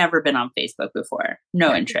 I'd never been on Facebook before.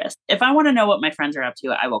 No interest. If I want to know what my friends are up to,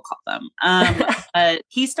 I will call them.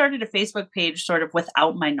 He started a Facebook page sort of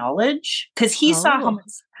without my knowledge, because he saw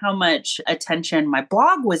how much attention my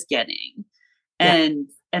blog was getting. And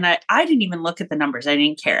I didn't even look at the numbers. I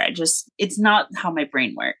didn't care. It's not how my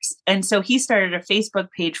brain works. And so he started a Facebook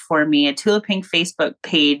page for me, a Tula Pink Facebook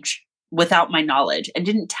page, without my knowledge, and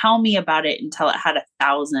didn't tell me about it until it had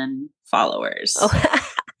 1,000 followers.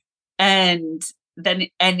 And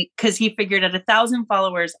because he figured at 1,000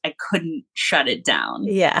 followers, I couldn't shut it down.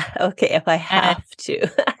 Yeah. Okay. If I have to,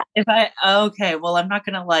 well, I'm not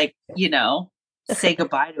going to say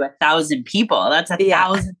goodbye to 1,000 people. That's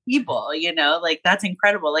 1,000 people, like that's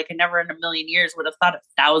incredible. Like I never in a million years would have thought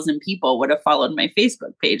 1,000 people would have followed my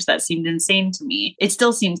Facebook page. That seemed insane to me. It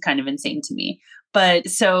still seems kind of insane to me. But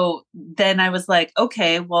so then I was like,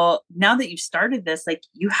 okay, well, now that you've started this, like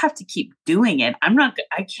you have to keep doing it.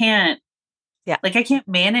 I can't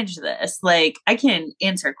manage this. Like I can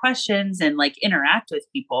answer questions and like interact with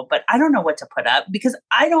people, but I don't know what to put up, because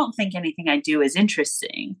I don't think anything I do is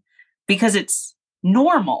interesting, because it's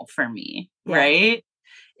normal for me. Right.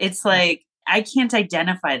 It's like, I can't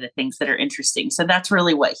identify the things that are interesting. So that's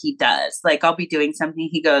really what he does. Like I'll be doing something.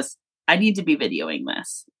 He goes, I need to be videoing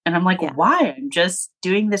this. And I'm like, why? I'm just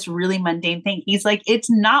doing this really mundane thing. He's like, it's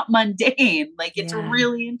not mundane. Like it's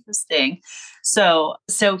really interesting. So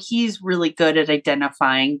he's really good at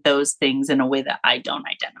identifying those things in a way that I don't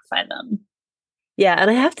identify them. Yeah. And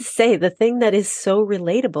I have to say, the thing that is so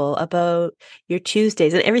relatable about your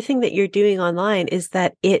Tuesdays and everything that you're doing online is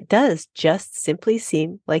that it does just simply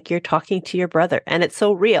seem like you're talking to your brother, and it's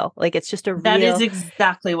so real. Like it's just that is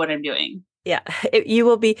exactly what I'm doing. Yeah,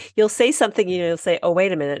 you'll say something, you'll say, oh,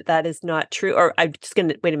 wait a minute, that is not true. Or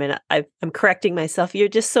wait a minute, I'm correcting myself. You're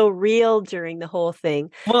just so real during the whole thing.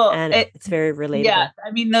 Well, and it's very relatable. Yeah. I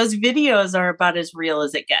mean, those videos are about as real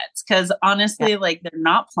as it gets, because honestly, like they're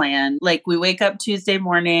not planned. Like we wake up Tuesday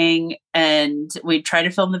morning and we try to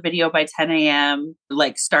film the video by 10 a.m.,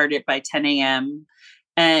 like start it by 10 a.m.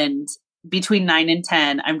 And between 9 and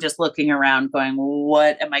 10, I'm just looking around going,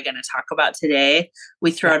 what am I going to talk about today?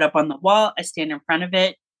 We throw it up on the wall. I stand in front of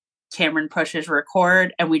it. Cameron pushes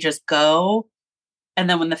record and we just go. And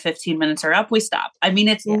then when the 15 minutes are up, we stop. I mean,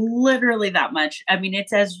 it's literally that much. I mean,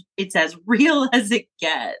 it's as real as it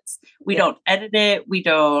gets. We don't edit it. We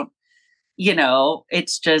don't,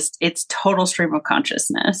 it's total stream of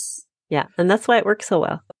consciousness. Yeah. And that's why it works so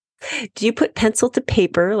well. Do you put pencil to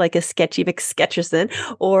paper like a sketchy McSketcherson,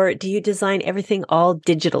 or do you design everything all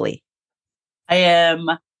digitally? I am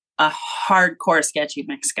a hardcore sketchy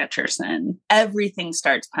McSketcherson. Everything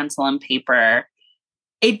starts pencil and paper.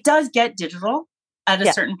 It does get digital at a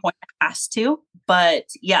Yeah. certain point, it has to. But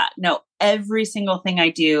yeah, no, every single thing I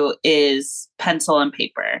do is pencil and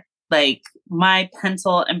paper. Like my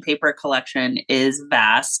pencil and paper collection is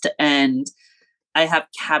vast, and I have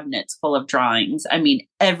cabinets full of drawings. I mean,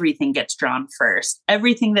 everything gets drawn first.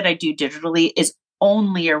 Everything that I do digitally is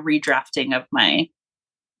only a redrafting of my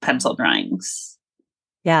pencil drawings.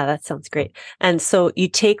 Yeah, that sounds great. And so you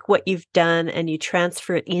take what you've done and you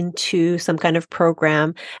transfer it into some kind of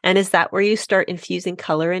program. And is that where you start infusing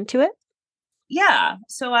color into it? Yeah.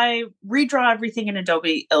 So I redraw everything in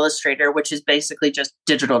Adobe Illustrator, which is basically just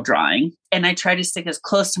digital drawing. And I try to stick as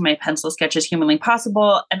close to my pencil sketch as humanly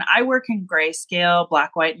possible. And I work in grayscale,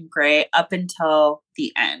 black, white, and gray up until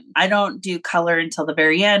the end. I don't do color until the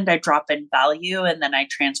very end. I drop in value and then I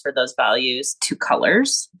transfer those values to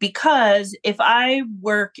colors. Because if I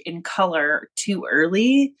work in color too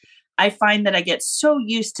early, I find that I get so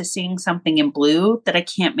used to seeing something in blue that I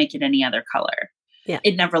can't make it any other color. Yeah.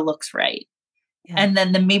 It never looks right. Yeah. And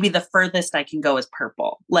then maybe the furthest I can go is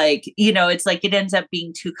purple. Like, it's like it ends up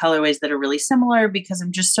being two colorways that are really similar because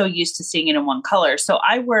I'm just so used to seeing it in one color. So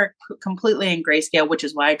I work completely in grayscale, which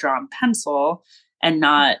is why I draw in pencil and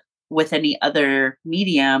not with any other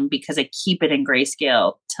medium, because I keep it in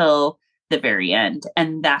grayscale till the very end.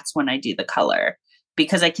 And that's when I do the color,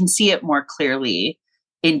 because I can see it more clearly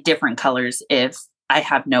in different colors if I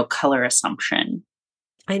have no color assumption.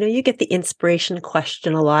 I know you get the inspiration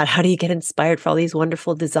question a lot. How do you get inspired for all these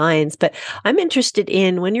wonderful designs? But I'm interested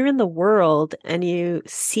in when you're in the world and you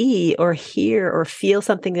see or hear or feel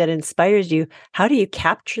something that inspires you, how do you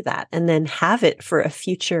capture that and then have it for a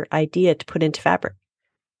future idea to put into fabric?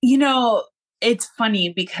 It's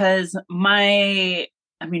funny because maybe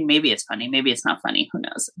it's funny, maybe it's not funny, who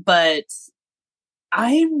knows? But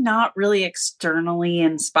I'm not really externally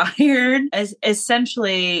inspired. As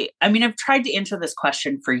essentially, I've tried to answer this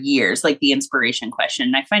question for years, like the inspiration question.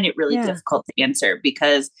 And I find it really difficult to answer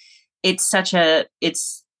because it's such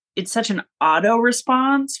an auto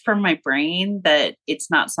response from my brain that it's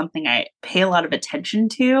not something I pay a lot of attention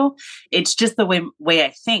to. It's just the way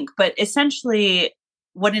I think. But essentially,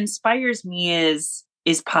 what inspires me is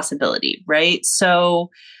possibility, right?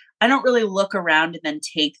 So I don't really look around and then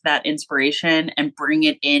take that inspiration and bring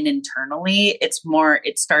it in internally. It's more,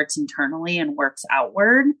 it starts internally and works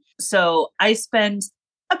outward. So I spend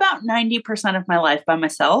about 90% of my life by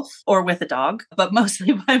myself or with a dog, but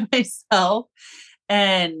mostly by myself.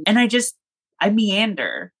 And I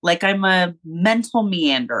meander, like I'm a mental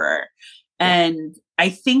meanderer. And I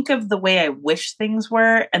think of the way I wish things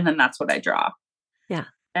were, and then that's what I draw. Yeah.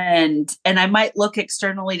 And I might look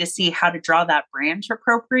externally to see how to draw that branch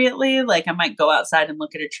appropriately. Like I might go outside and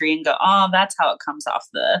look at a tree and go, oh, that's how it comes off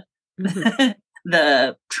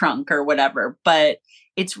the trunk or whatever. But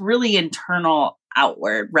it's really internal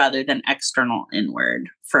outward rather than external inward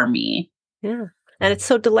for me. Yeah. And it's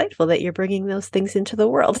so delightful that you're bringing those things into the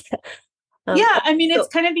world. It's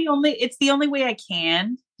kind of it's the only way I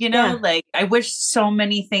can, like I wish so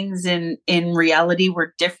many things in reality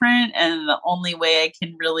were different. And the only way I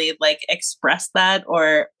can really like express that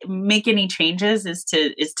or make any changes is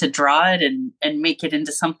to draw it and make it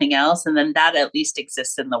into something else. And then that at least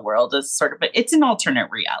exists in the world as sort of, it's an alternate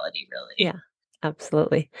reality, really. Yeah.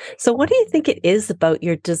 Absolutely. So what do you think it is about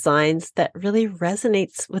your designs that really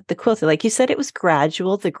resonates with the quilter? Like you said, it was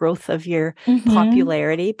gradual, the growth of your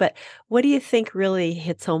popularity, but what do you think really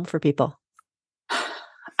hits home for people?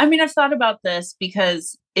 I've thought about this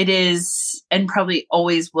because it is, and probably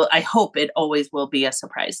always will, I hope it always will be a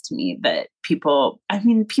surprise to me that people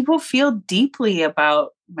feel deeply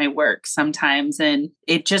about my work sometimes, and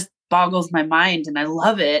it just boggles my mind and I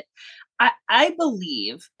love it. I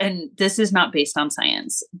believe, and this is not based on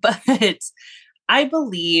science, but I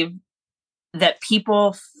believe that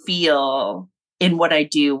people feel in what I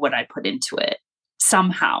do, what I put into it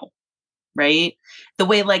somehow, right? The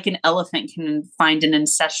way like an elephant can find an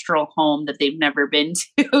ancestral home that they've never been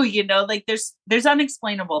to, like there's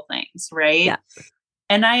unexplainable things, right? Yeah.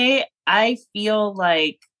 And I feel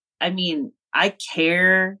like, I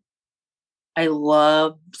care. I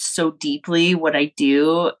love so deeply what I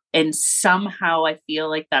do. And somehow I feel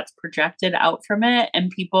like that's projected out from it.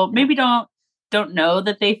 And people maybe don't know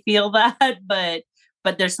that they feel that, but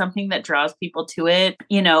there's something that draws people to it.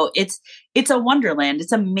 It's a wonderland.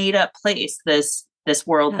 It's a made up place, this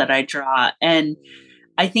world that I draw. And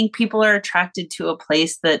I think people are attracted to a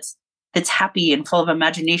place that's happy and full of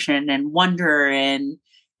imagination and wonder and,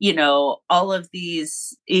 all of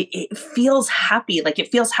these, it feels happy. Like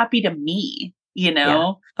it feels happy to me,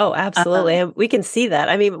 Yeah. Oh, absolutely. And we can see that.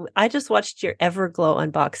 I mean, I just watched your Everglow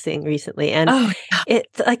unboxing recently, and oh,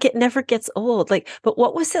 it never gets old. Like, but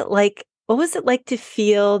what was it like? What was it like to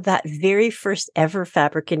feel that very first ever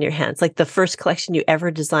fabric in your hands? Like the first collection you ever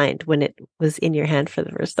designed when it was in your hand for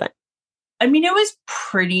the first time? I mean, it was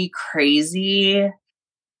pretty crazy.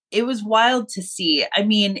 It was wild to see. I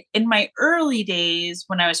mean, in my early days,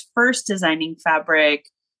 when I was first designing fabric,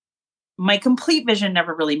 my complete vision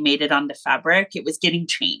never really made it onto fabric. It was getting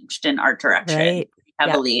changed in art direction Right. Yeah.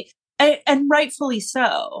 heavily, and rightfully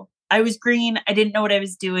so. I was green. I didn't know what I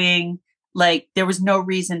was doing. Like there was no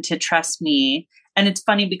reason to trust me. And it's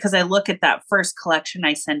funny because I look at that first collection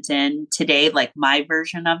I sent in today, like my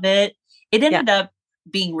version of it, it Yeah. ended up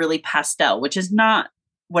being really pastel, which is not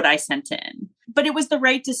what I sent in. But it was the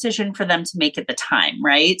right decision for them to make at the time,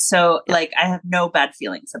 right? So Yeah. like I have no bad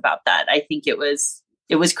feelings about that. I think it was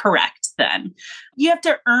correct then. You have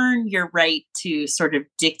to earn your right to sort of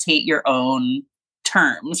dictate your own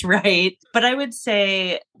terms, right? But I would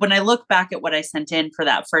say when I look back at what I sent in for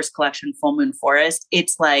that first collection, Full Moon Forest,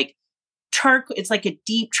 it's like charcoal, it's like a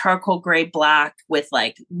deep charcoal gray black with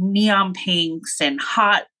like neon pinks and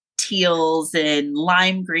hot teals and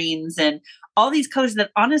lime greens and all these colors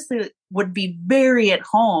that honestly would be very at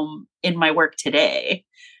home in my work today.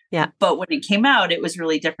 Yeah. But when it came out, it was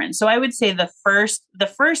really different. So I would say the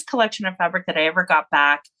first collection of fabric that I ever got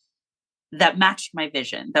back that matched my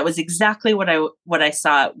vision, that was exactly what I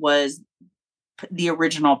saw, it was the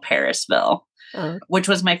original Parisville, which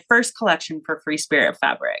was my first collection for Free Spirit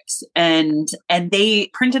Fabrics. And they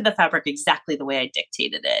printed the fabric exactly the way I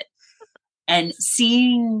dictated it. And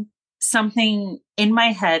seeing something in my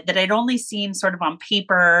head that I'd only seen sort of on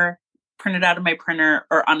paper, printed out of my printer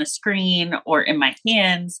or on a screen or in my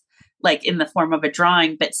hands, like in the form of a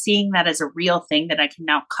drawing, but seeing that as a real thing that I can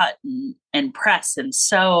now cut and press and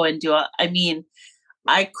sew and do. I mean,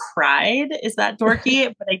 I cried. Is that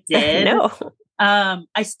dorky? But I did. No.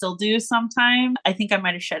 I still do sometimes. I think I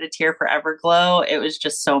might have shed a tear for Everglow. It was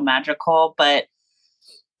just so magical. But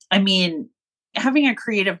I mean, having a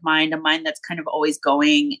creative mind, a mind that's kind of always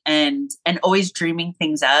going and always dreaming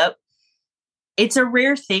things up, it's a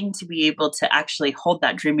rare thing to be able to actually hold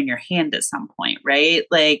that dream in your hand at some point, right?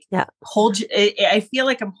 Like Yeah. I feel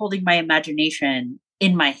like I'm holding my imagination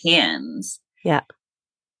in my hands. Yeah.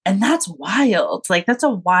 And that's wild. Like that's a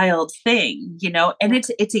wild thing, and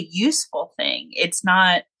it's a useful thing. It's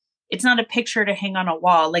not a picture to hang on a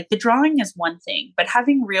wall. Like the drawing is one thing, but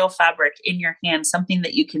having real fabric in your hand, something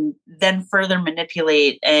that you can then further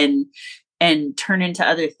manipulate and turn into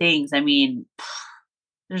other things. I mean,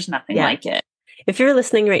 there's nothing like it. If you're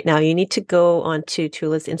listening right now, you need to go onto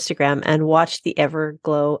Tula's Instagram and watch the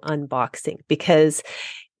Everglow unboxing because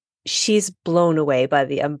she's blown away by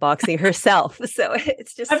the unboxing herself. So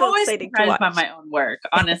it's just I'm so always exciting to surprised watch. by my own work,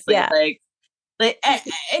 honestly. Yeah.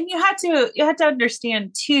 And you had to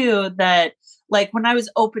understand too that like when I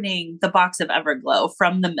was opening the box of Everglow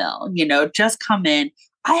from the mill, just come in,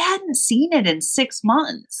 I hadn't seen it in 6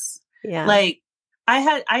 months. Yeah. Like I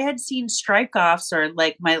had seen strike offs or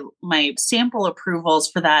like my sample approvals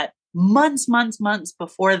for that months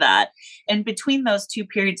before that. And between those two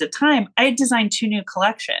periods of time, I had designed 2 new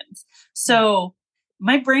collections. So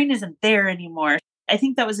my brain isn't there anymore. I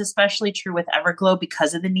think that was especially true with Everglow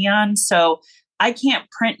because of the neon. So I can't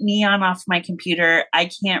print neon off my computer. I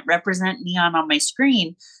can't represent neon on my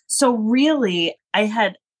screen. So really, I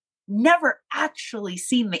had never actually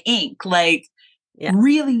seen the ink, like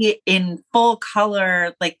really in full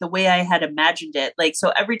color, like the way I had imagined it. Like, so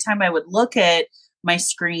every time I would look at my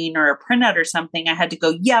screen or a printout or something, I had to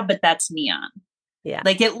go, yeah, but that's neon. Yeah.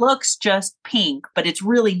 Like it looks just pink, but it's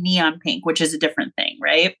really neon pink, which is a different thing,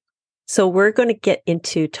 right? So we're going to get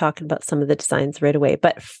into talking about some of the designs right away,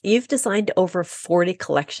 but you've designed over 40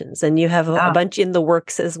 collections and you have a bunch in the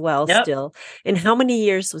works as well still. And how many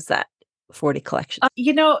years was that? 40 collections?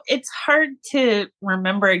 It's hard to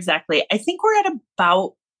remember exactly. I think we're at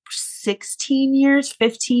about 16 years,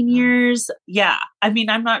 15 years. Yeah. I mean,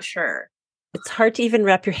 I'm not sure. It's hard to even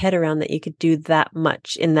wrap your head around that you could do that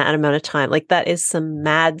much in that amount of time. Like that is some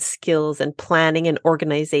mad skills and planning and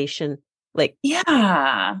organization. Like,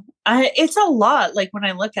 yeah, it's a lot. Like when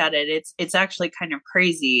I look at it, it's actually kind of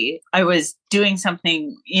crazy. I was doing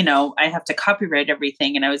something, I have to copyright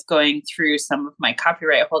everything. And I was going through some of my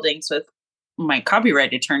copyright holdings with my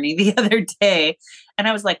copyright attorney the other day. And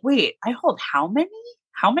I was like, wait, I hold how many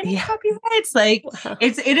copyrights? Like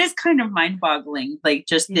it is kind of mind boggling, like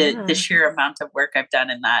just the sheer amount of work I've done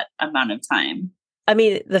in that amount of time. I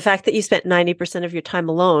mean, the fact that you spent 90% of your time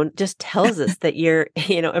alone just tells us that you're,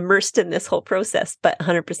 immersed in this whole process, but Yeah.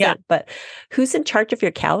 100%. But who's in charge of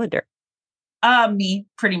your calendar? Me,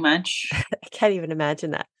 pretty much. I can't even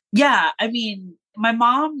imagine that. Yeah. I mean, my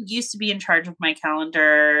mom used to be in charge of my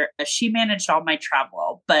calendar. She managed all my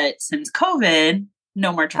travel, but since COVID,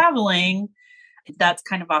 no more traveling. That's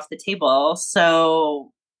kind of off the table.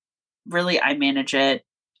 So really, I manage it.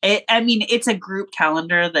 I mean, it's a group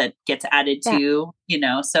calendar that gets added Yeah.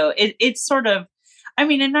 to, so it's sort of, I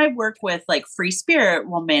mean, and I work with like Free Spirit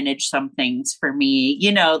will manage some things for me.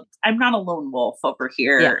 I'm not a lone wolf over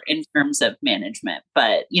here in terms of management,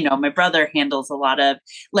 but, my brother handles a lot of,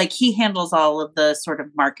 like, he handles all of the sort of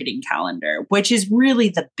marketing calendar, which is really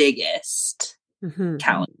the biggest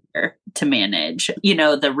calendar to manage,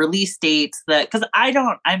 the release dates, because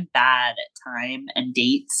I'm bad at time and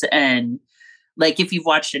dates. And like, if you've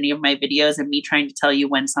watched any of my videos and me trying to tell you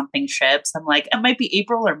when something ships, I'm like, it might be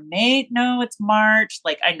April or May. No, it's March.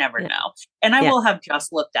 Like, I never know. And I will have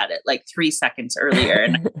just looked at it like 3 seconds earlier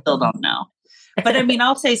and I still don't know. But I mean,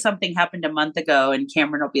 I'll say something happened a month ago and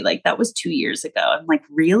Cameron will be like, that was 2 years ago. I'm like,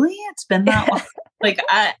 really? It's been that long? Like,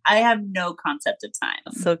 I have no concept of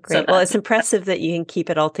time. So great. Well, it's impressive that you can keep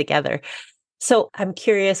it all together. So I'm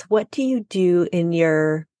curious, what do you do in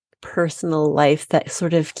your personal life that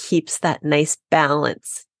sort of keeps that nice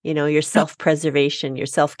balance, your self-preservation, your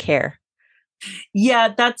self-care?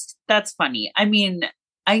 Yeah, that's funny. I mean,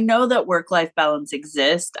 I know that work-life balance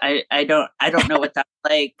exists. I don't know what that's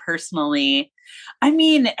like personally. I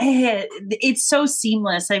mean, it's so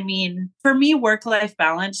seamless. I mean, for me, work-life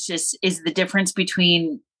balance just is the difference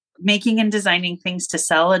between making and designing things to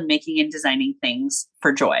sell and making and designing things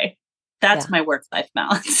for joy. That's my work-life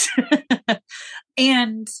balance.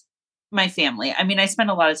 And my family. I mean, I spend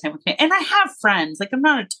a lot of time with me and I have friends. Like, I'm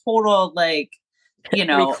not a total, like,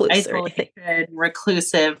 isolated,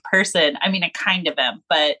 reclusive person. I mean, I kind of am,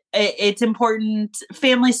 but it's important.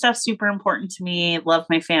 Family stuff's super important to me. Love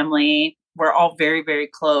my family. We're all very, very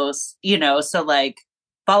close, so like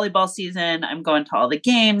volleyball season, I'm going to all the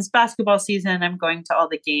games. Basketball season, I'm going to all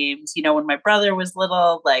the games. When my brother was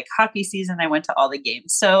little, like hockey season, I went to all the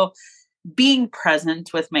games. So being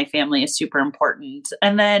present with my family is super important.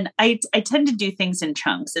 And then I tend to do things in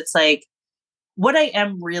chunks. It's like, what I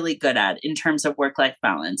am really good at in terms of work-life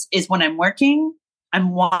balance is when I'm working,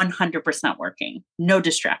 I'm 100% working, no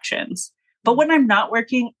distractions. But when I'm not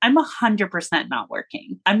working, I'm 100% not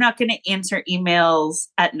working. I'm not going to answer emails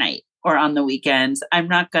at night or on the weekends. I'm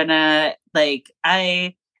not going to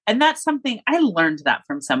and that's something I learned that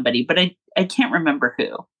from somebody, but I can't remember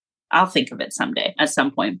who. I'll think of it someday at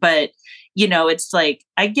some point. But, it's like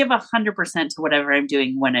I give 100% to whatever I'm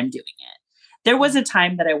doing when I'm doing it. There was a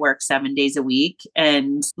time that I worked 7 days a week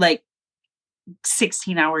and like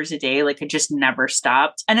 16 hours a day. Like, I just never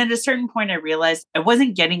stopped. And at a certain point, I realized I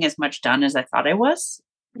wasn't getting as much done as I thought I was.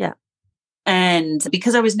 Yeah. And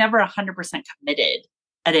because I was never 100% committed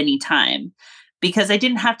at any time, because I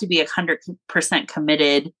didn't have to be 100%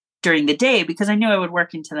 committed during the day because I knew I would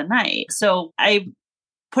work into the night. So I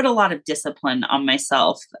put a lot of discipline on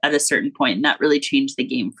myself at a certain point, and that really changed the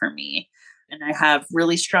game for me. And I have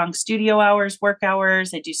really strong studio hours, work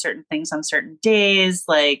hours. I do certain things on certain days.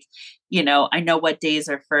 Like, I know what days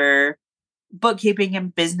are for bookkeeping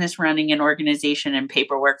and business running and organization and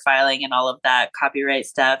paperwork filing and all of that copyright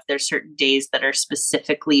stuff. There's certain days that are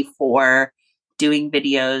specifically for doing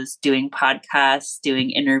videos, doing podcasts,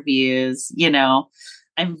 doing interviews.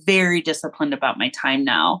 I'm very disciplined about my time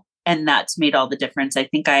now. And that's made all the difference. I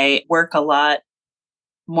think I work a lot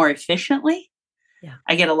more efficiently. Yeah.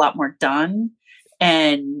 I get a lot more done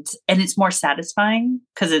and it's more satisfying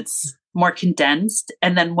because it's more condensed.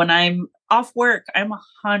 And then when I'm off work, I'm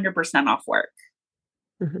 100% off work.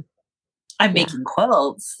 Mm-hmm. I'm making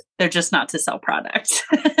quilts. They're just not to sell products.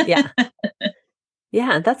 Yeah.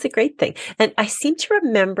 Yeah, that's a great thing. And I seem to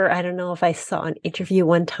remember, I don't know if I saw an interview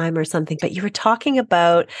one time or something, but you were talking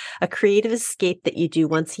about a creative escape that you do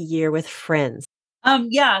once a year with friends.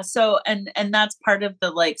 Yeah. So, and that's part of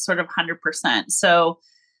the like sort of 100%. So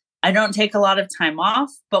I don't take a lot of time off,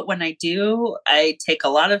 but when I do, I take a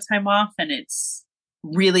lot of time off and it's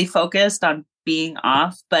really focused on being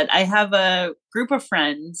off. But I have a group of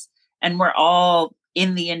friends and we're all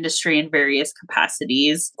in the industry in various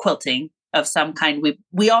capacities, quilting of some kind.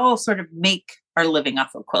 We all sort of make our living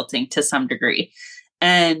off of quilting to some degree.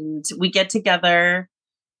 And we get together,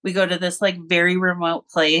 we go to this like very remote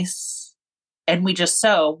place and we just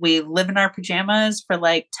sew. We live in our pajamas for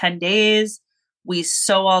like 10 days. We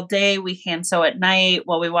sew all day. We hand sew at night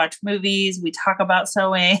while we watch movies. We talk about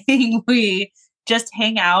sewing. We just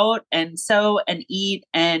hang out and sew and eat.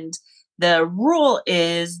 And The rule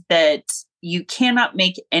is that you cannot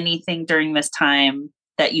make anything during this time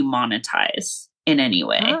that you monetize in any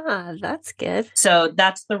way. Ah, that's good. So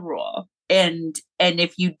that's the rule. And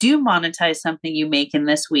if you do monetize something you make in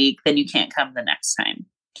this week, then you can't come the next time.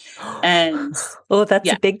 And oh, that's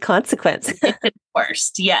yeah, a big consequence. it's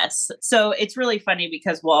enforced. Yes. So it's really funny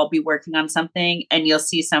because we'll all be working on something and you'll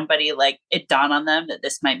see somebody like it dawn on them that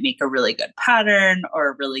this might make a really good pattern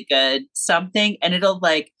or a really good something. And it'll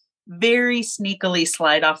like very sneakily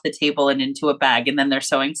slide off the table and into a bag. And then they're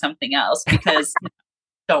sewing something else because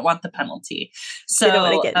don't want the penalty. So they don't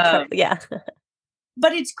want to get in trouble. Yeah.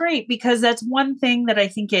 But it's great because that's one thing that I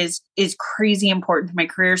think is crazy important to my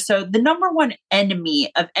career. So the number one enemy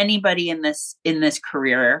of anybody in this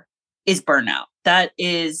career is burnout. That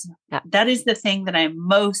is the thing that I'm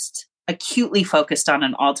most acutely focused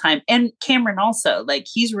on all time. And Cameron also, like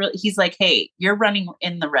he's like, hey, you're running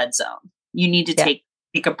in the red zone. You need to take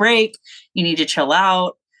a break. You need to chill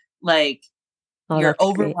out. Like you're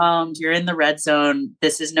overwhelmed. Great. You're in the red zone.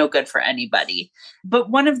 This is no good for anybody. But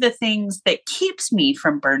one of the things that keeps me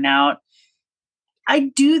from burnout,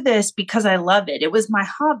 I do this because I love it. It was my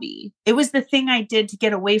hobby. It was the thing I did to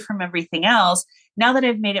get away from everything else. Now that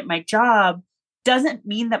I've made it my job, doesn't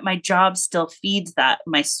mean that my job still feeds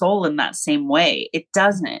my soul in that same way. It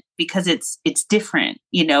doesn't, because it's different.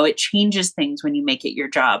 You know, it changes things when you make it your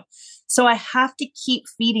job. So I have to keep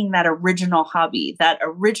feeding that original hobby, that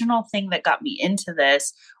original thing that got me into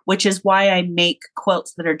this, which is why I make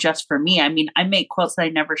quilts that are just for me. I mean, I make quilts that I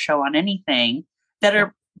never show on anything that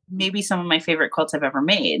are maybe some of my favorite quilts I've ever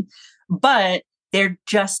made, but they're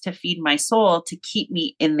just to feed my soul, to keep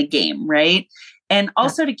me in the game, right? And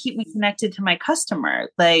also to keep me connected to my customer.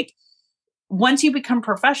 Like once you become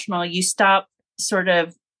professional, you stop sort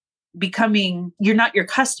of you're not your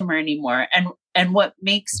customer anymore. And what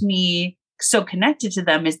makes me so connected to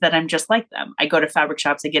them is that I'm just like them. I go to fabric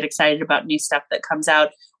shops, I get excited about new stuff that comes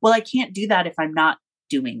out. Well, I can't do that if I'm not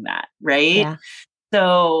doing that, right? Yeah.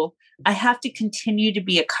 So I have to continue to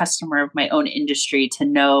be a customer of my own industry to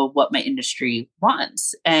know what my industry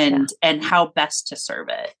wants and how best to serve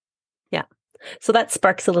it. Yeah. So that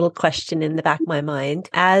sparks a little question in the back of my mind.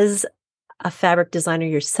 As a fabric designer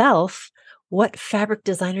yourself, what fabric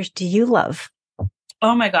designers do you love?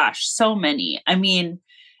 Oh my gosh, so many. I mean,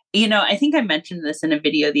 you know, I think I mentioned this in a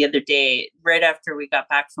video the other day, right after we got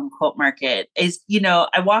back from Quilt Market, is, you know,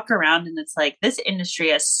 I walk around and it's like, this industry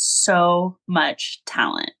has so much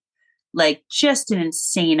talent, like just an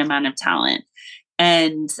insane amount of talent.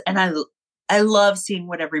 And I love seeing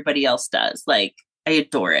what everybody else does. Like, I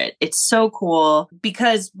adore it. It's so cool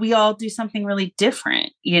because we all do something really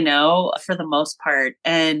different, you know, for the most part.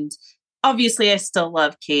 And obviously I still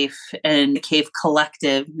love QOF and the QOF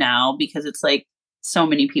collective now because it's like so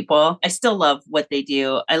many people. I still love what they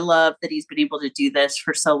do. I love that he's been able to do this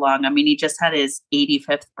for so long. I mean, he just had his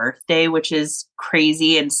 85th birthday, which is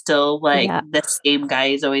crazy and still like the same guy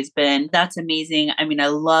he's always been. That's amazing. I mean, I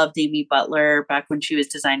loved Amy Butler back when she was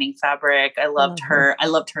designing fabric. I loved her. I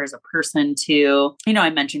loved her as a person too. You know,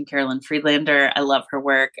 I mentioned Carolyn Friedlander. I love her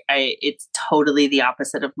work. It's totally the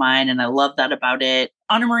opposite of mine. And I love that about it.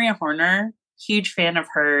 Anna Maria Horner, huge fan of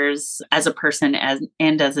hers as a person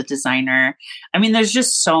and as a designer. I mean, there's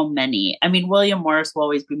just so many. I mean, William Morris will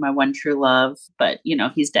always be my one true love, but you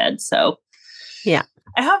know, he's dead. So yeah,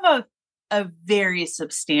 I have a very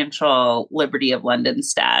substantial Liberty of London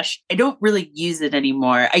stash. I don't really use it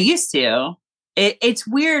anymore. I used to. It's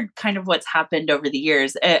weird kind of what's happened over the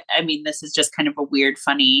years. I mean, this is just kind of a weird,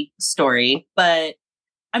 funny story, but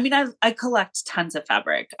I mean, I collect tons of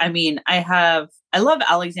fabric. I mean, I love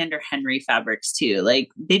Alexander Henry fabrics too. Like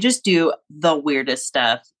they just do the weirdest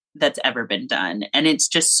stuff that's ever been done. And it's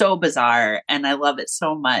just so bizarre. And I love it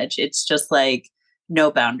so much. It's just like no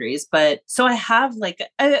boundaries. But so I have like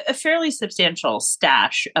a fairly substantial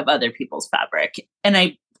stash of other people's fabric. And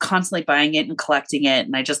I constantly buying it and collecting it.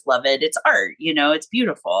 And I just love it. It's art, you know, it's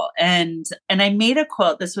beautiful. And I made a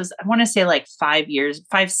quilt. This was, I want to say like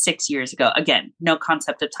 6 years ago. Again, no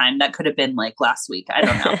concept of time. That could have been like last week. I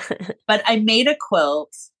don't know. But I made a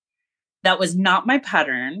quilt that was not my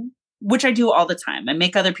pattern, which I do all the time. I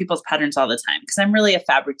make other people's patterns all the time because I'm really a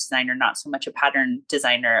fabric designer, not so much a pattern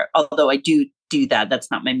designer, although I do that. That's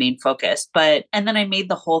not my main focus. And then I made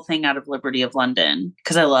the whole thing out of Liberty of London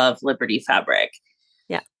because I love Liberty fabric.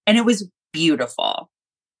 And it was beautiful.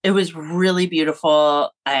 It was really beautiful.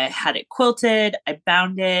 I had it quilted. I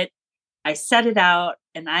bound it. I set it out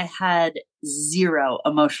and I had zero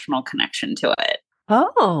emotional connection to it.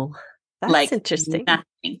 Oh, that's like interesting.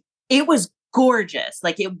 Nothing. It was gorgeous.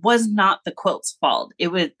 Like it was not the quilt's fault. It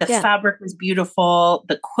was the Yeah. fabric was beautiful.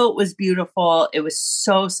 The quilt was beautiful. It was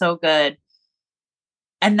so, so good.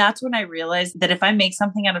 And that's when I realized that if I make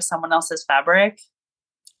something out of someone else's fabric,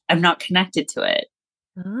 I'm not connected to it.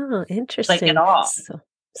 Oh, Like at interesting. all.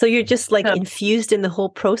 So you're just like So, infused in the whole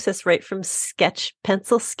process, right? From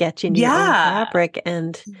pencil sketch in your own fabric.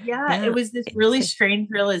 And yeah, it was this really interesting. strange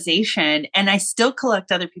realization. And I still collect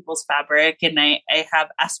other people's fabric and I have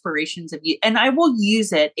aspirations of you and I will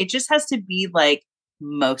use it. It just has to be like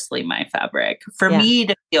mostly my fabric for me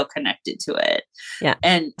to feel connected to it. Yeah.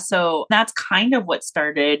 And so that's kind of what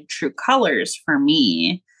started True Colors for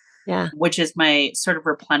me. Yeah. Which is my sort of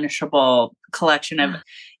replenishable collection of,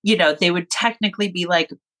 they would technically be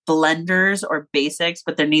like blenders or basics,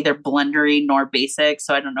 but they're neither blendery nor basic.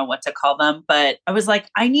 So I don't know what to call them. But I was like,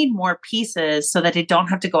 I need more pieces so that I don't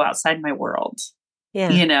have to go outside my world. Yeah.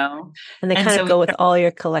 And they kind of go with all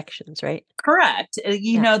your collections, right? Correct.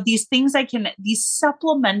 These things these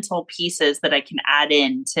supplemental pieces that I can add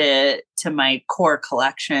in to my core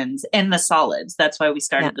collections and the solids. That's why we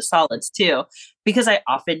started the solids too, because I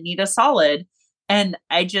often need a solid. And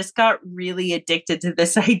I just got really addicted to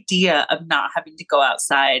this idea of not having to go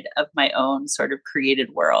outside of my own sort of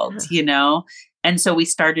created world, And so we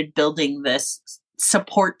started building this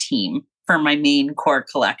support team for my main core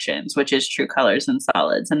collections, which is True Colors and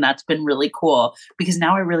Solids. And that's been really cool because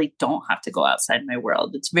now I really don't have to go outside my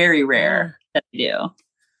world. It's very rare that I do.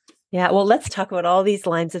 Yeah. Well, let's talk about all these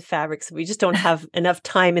lines of fabrics. We just don't have enough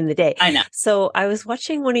time in the day. I know. So I was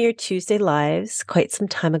watching one of your Tuesday lives quite some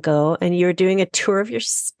time ago, and you were doing a tour of your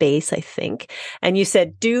space, I think. And you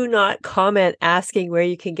said, do not comment asking where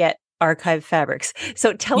you can get archive fabrics.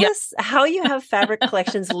 So tell us how you have fabric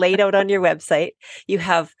collections laid out on your website. You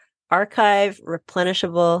have archive,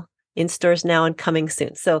 replenishable, in stores now and coming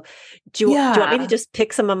soon. So do you want me to just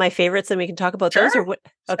pick some of my favorites and we can talk about those or what?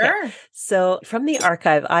 Okay. Sure. So from the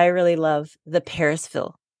archive, I really love the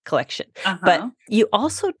Parisville collection, but you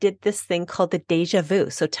also did this thing called the Deja Vu.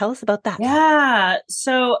 So tell us about that. Yeah.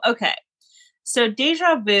 So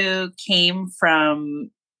Deja Vu came from,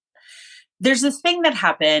 there's this thing that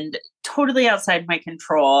happened totally outside my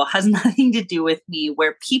control, has nothing to do with me,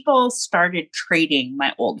 where people started trading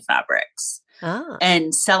my old fabrics.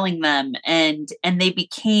 And selling them and they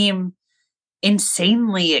became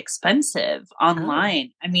insanely expensive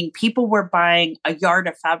online. I mean, people were buying a yard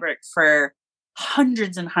of fabric for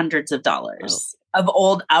hundreds and hundreds of dollars of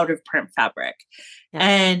old out of print fabric.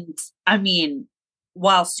 And I mean,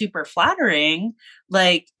 while super flattering,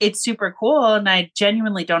 like it's super cool and I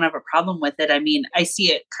genuinely don't have a problem with it. I mean, I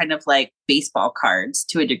see it kind of like baseball cards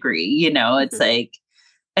to a degree, it's like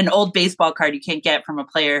an old baseball card you can't get from a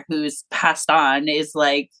player who's passed on is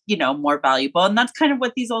like, more valuable. And that's kind of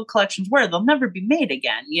what these old collections were. They'll never be made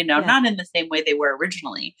again, not in the same way they were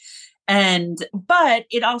originally. But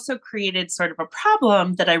it also created sort of a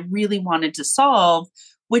problem that I really wanted to solve,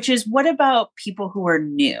 which is what about people who are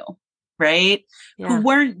new, right? Who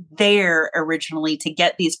weren't there originally to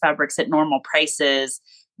get these fabrics at normal prices,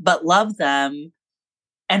 but love them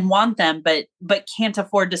and want them, but can't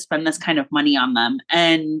afford to spend this kind of money on them.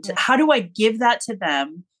 And how do I give that to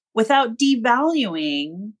them without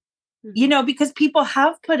devaluing, because people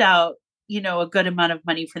have put out, a good amount of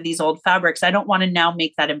money for these old fabrics. I don't want to now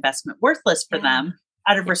make that investment worthless for them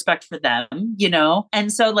out of respect for them,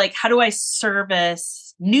 And so like, how do I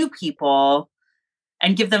service new people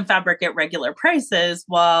and give them fabric at regular prices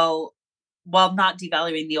while not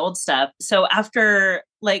devaluing the old stuff? So after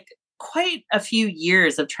like quite a few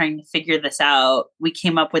years of trying to figure this out, we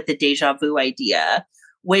came up with the Deja Vu idea,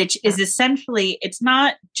 which is essentially, it's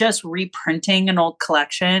not just reprinting an old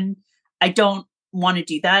collection. I don't want to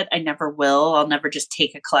do that. I never will. I'll never just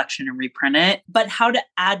take a collection and reprint it, but how to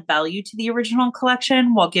add value to the original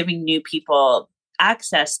collection while giving new people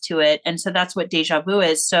access to it. And so that's what Deja Vu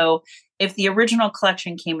is. So if the original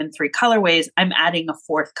collection came in 3 colorways, I'm adding a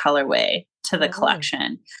 4th colorway to the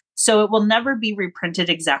collection. So it will never be reprinted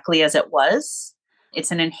exactly as it was.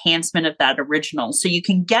 It's an enhancement of that original. So you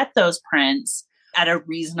can get those prints at a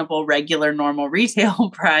reasonable, regular, normal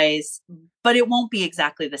retail price, but it won't be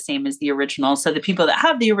exactly the same as the original. So the people that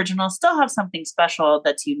have the original still have something special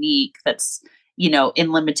that's unique, that's,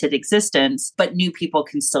 in limited existence, but new people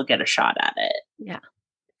can still get a shot at it. Yeah.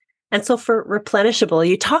 And so for replenishable,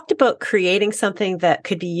 you talked about creating something that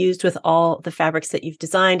could be used with all the fabrics that you've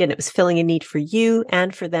designed, and it was filling a need for you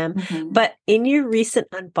and for them. But in your recent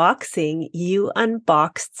unboxing, you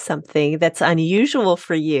unboxed something that's unusual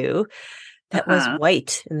for you that was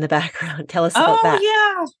white in the background. Tell us about that.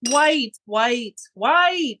 Oh, yeah.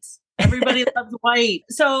 White. Everybody loves white.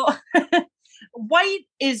 So white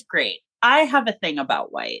is great. I have a thing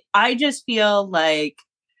about white. I just feel like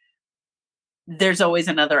there's always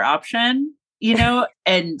another option,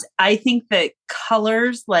 and I think that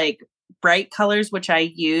colors, like bright colors, which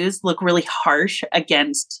I use, look really harsh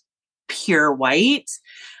against pure white.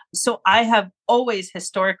 So I have always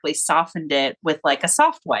historically softened it with like a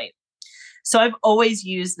soft white. So I've always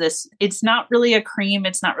used this. It's not really a cream.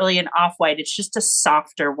 It's not really an off-white. It's just a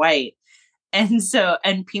softer white.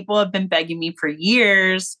 And people have been begging me for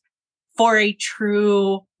years for a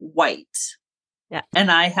true white. Yeah.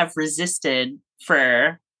 And I have resisted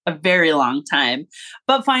for a very long time.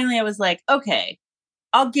 But finally I was like, okay,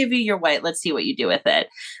 I'll give you your white. Let's see what you do with it.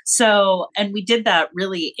 So, and we did that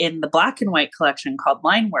really in the black and white collection called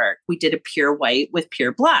Line Work. We did a pure white with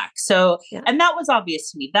pure black. So, and that was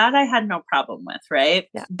obvious to me. That I had no problem with, right?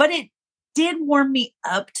 Yeah. But it did warm me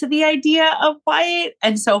up to the idea of white.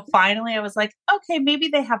 And so finally I was like, okay, maybe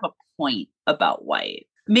they have a point about white.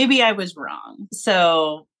 Maybe I was wrong.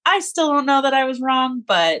 So I still don't know that I was wrong,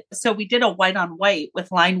 but so we did a white on white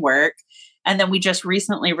with Line Work. And then we just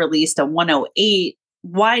recently released a 108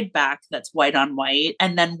 wide back that's white on white.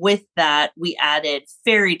 And then with that, we added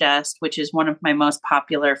fairy dust, which is one of my most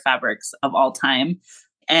popular fabrics of all time.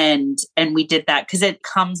 And we did that because it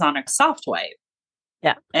comes on a soft white.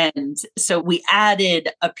 Yeah. And so we added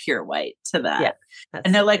a pure white to that. Yeah,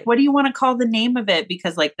 and they're like, what do you want to call the name of it?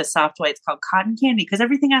 Because like the soft white's called cotton candy, because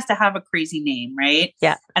everything has to have a crazy name, right?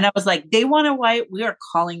 Yeah. And I was like, they want a white. We are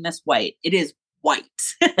calling this white. It is white.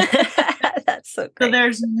 That's so great. So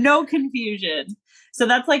there's no confusion. So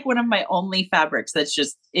that's like one of my only fabrics that's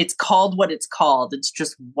just, it's called what it's called. It's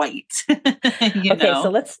just white. So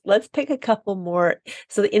let's pick a couple more.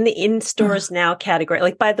 So in the in stores now category,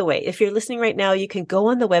 like, by the way, if you're listening right now, you can go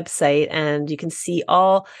on the website and you can see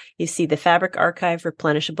you see the fabric archive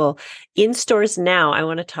replenishable in stores now. I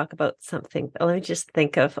want to talk about something. Let me just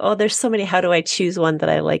think of, there's so many. How do I choose one that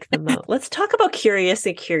I like the most? Let's talk about Curious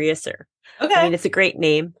and Curiouser. Okay. I mean, it's a great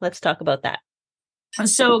name. Let's talk about that.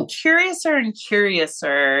 So Curiouser and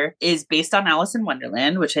Curiouser is based on Alice in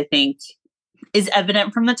Wonderland, which I think is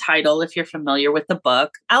evident from the title if you're familiar with the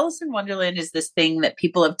book. Alice in Wonderland is this thing that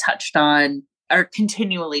people have touched on, are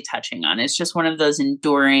continually touching on. It's just one of those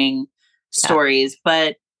enduring stories.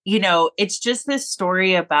 But, it's just this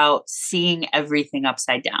story about seeing everything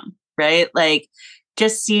upside down, right? Like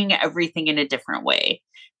just seeing everything in a different way.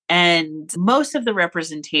 And most of the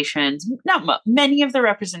representations, many of the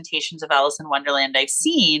representations of Alice in Wonderland I've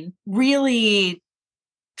seen really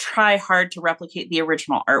try hard to replicate the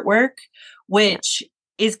original artwork, which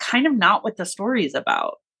is kind of not what the story is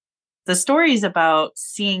about. The story is about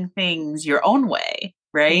seeing things your own way,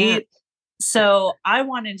 right? Yeah. So I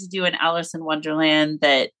wanted to do an Alice in Wonderland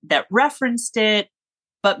that referenced it,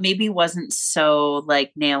 but maybe wasn't so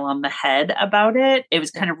like nail on the head about it. It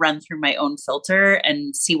was kind of run through my own filter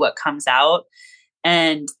and see what comes out.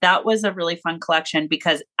 And that was a really fun collection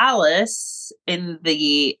because Alice in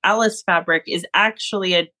the Alice fabric is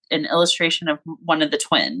actually an illustration of one of the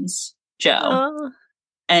twins, Joe. Oh.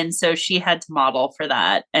 And so she had to model for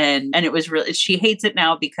that. And it was really, she hates it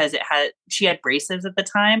now because she had braces at the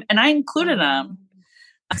time and I included them.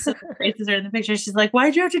 So the braces are in the picture. She's like,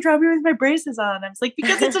 why'd you have to draw me with my braces on? I was like,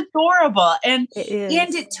 because it's adorable. And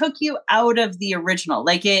it took you out of the original.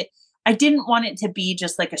 Like I didn't want it to be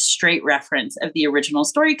just like a straight reference of the original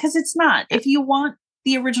story because it's not. If you want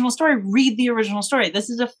the original story, read the original story. This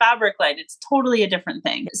is a fabric line. It's totally a different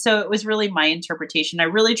thing. So it was really my interpretation. I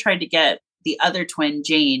really tried to get the other twin,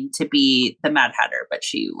 Jane, to be the Mad Hatter, but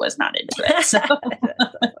she was not into it. So.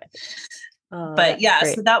 But yeah,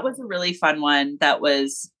 great. So that was a really fun one that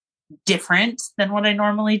was different than what I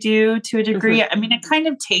normally do to a degree. Mm-hmm. I mean, I kind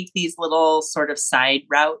of take these little sort of side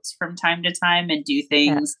routes from time to time and do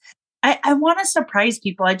things. Yeah. I want to surprise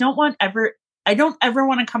people. I don't ever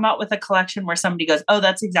want to come out with a collection where somebody goes, oh,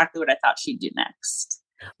 that's exactly what I thought she'd do next.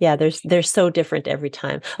 Yeah, they're so different every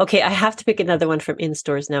time. Okay, I have to pick another one from in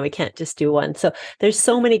stores now. We can't just do one. So there's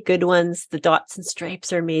so many good ones. The dots and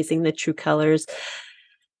stripes are amazing. The true colors.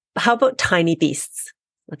 How about Tiny Beasts?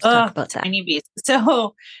 Let's talk about that. Tiny Beast.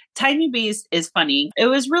 So Tiny Beast is funny. It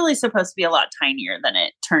was really supposed to be a lot tinier than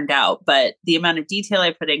it turned out, but the amount of detail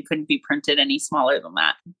I put in couldn't be printed any smaller than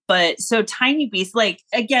that. But so Tiny Beast, like,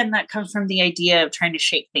 again, that comes from the idea of trying to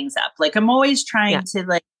shake things up. Like I'm always trying to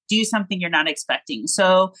like do something you're not expecting.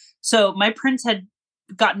 So my prints had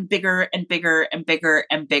gotten bigger and bigger and bigger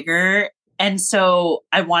and bigger. And so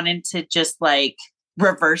I wanted to just like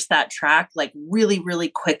reverse that track, like really, really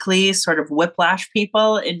quickly, sort of whiplash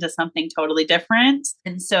people into something totally different.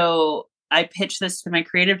 And so I pitched this to my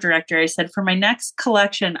creative director. I said, for my next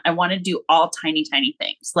collection, I want to do all tiny, tiny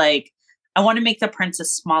things. Like I want to make the prints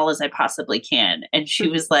as small as I possibly can. And she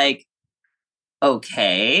was like,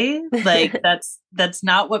 okay, like that's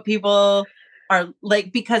not what people are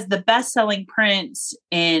like, because the best-selling prints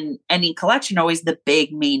in any collection are always the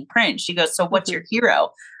big main print. She goes, so what's your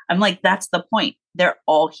hero? I'm like, that's the point. They're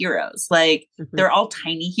all heroes. Like they're all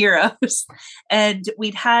tiny heroes. And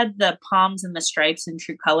we'd had the palms and the stripes and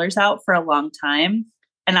True Colors out for a long time.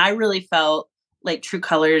 And I really felt like True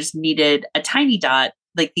Colors needed a tiny dot,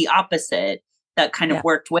 like the opposite, that kind of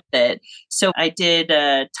worked with it. So I did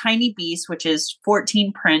a Tiny Beast, which is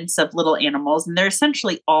 14 prints of little animals, and they're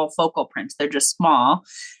essentially all focal prints. They're just small.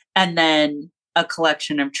 And then a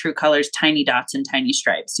collection of True Colors Tiny Dots and Tiny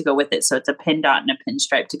Stripes to go with it. So it's a pin dot and a pin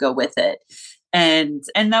stripe to go with it. And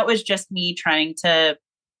that was just me trying to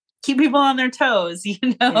keep people on their toes,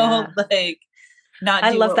 like not.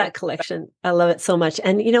 I love that collection. I love it so much.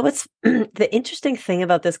 And you know what's the interesting thing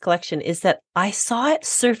about this collection is that I saw it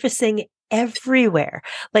surfacing everywhere.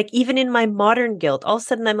 Like even in my modern guild, all of a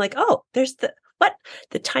sudden I'm like, oh, there's the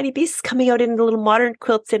Tiny Beasts coming out in the little modern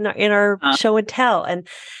quilts in our show and tell. And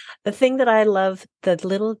the thing that I love, the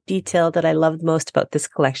little detail that I loved most about this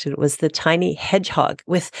collection was the tiny hedgehog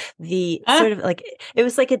with the sort of like, it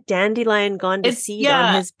was like a dandelion gone to seed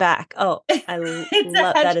on his back. Oh, I love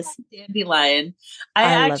that. Is dandelion.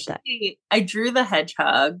 I drew the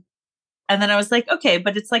hedgehog and then I was like, okay,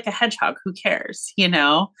 but it's like a hedgehog. Who cares? And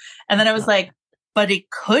then I was like, but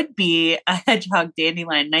it could be a hedgehog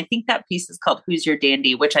dandelion. And I think that piece is called Who's Your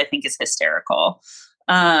Dandy, which I think is hysterical.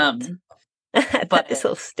 That is so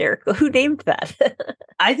hysterical. Who named that?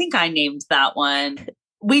 I think I named that one.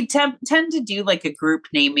 We tend to do like a group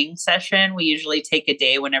naming session. We usually take a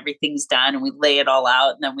day when everything's done and we lay it all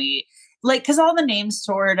out. And then we because all the names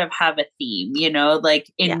sort of have a theme,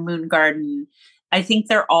 like in Moon Garden, I think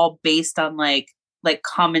they're all based on like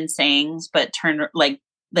common sayings, but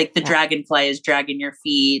like the dragonfly is dragging your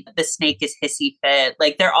feet. The snake is hissy fit.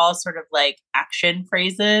 Like they're all sort of like action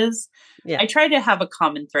phrases. Yeah. I try to have a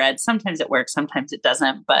common thread. Sometimes it works, sometimes it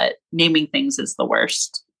doesn't, but naming things is the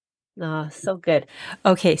worst. Oh, so good.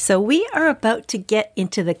 Okay, so we are about to get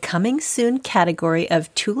into the coming soon category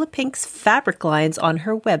of Tula Pink's fabric lines on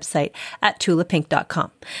her website at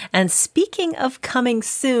tulapink.com. And speaking of coming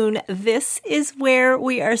soon, this is where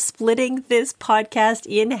we are splitting this podcast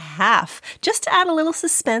in half, just to add a little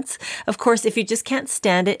suspense. Of course, if you just can't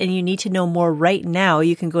stand it and you need to know more right now,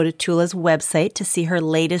 you can go to Tula's website to see her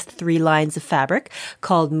latest 3 lines of fabric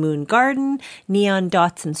called Moon Garden, Neon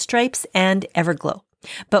Dots and Stripes, and Everglow.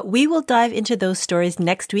 But we will dive into those stories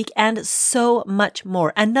next week and so much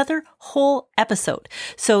more. Another whole episode.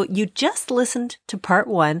 So you just listened to part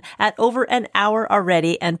 1 at over an hour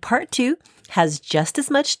already, and part 2 has just as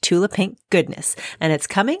much Tula Pink goodness, and it's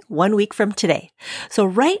coming 1 week from today. So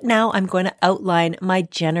right now I'm going to outline my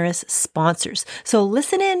generous sponsors. So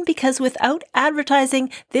listen in, because without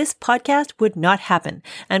advertising, this podcast would not happen.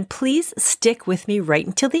 And please stick with me right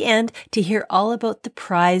until the end to hear all about the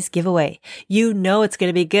prize giveaway. You know it's going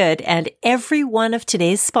to be good, and every one of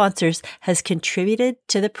today's sponsors has contributed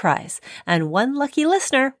to the prize, and one lucky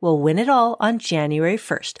listener will win it all on January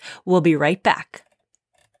 1st. We'll be right back.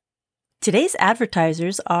 Today's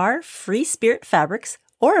advertisers are Free Spirit Fabrics,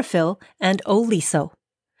 Aurifil, and Oliso.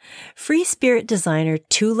 Free Spirit designer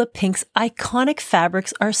Tula Pink's iconic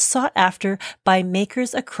fabrics are sought after by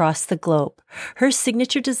makers across the globe. Her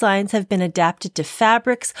signature designs have been adapted to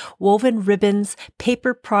fabrics, woven ribbons,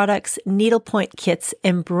 paper products, needlepoint kits,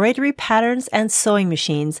 embroidery patterns, and sewing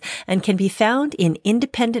machines, and can be found in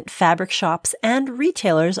independent fabric shops and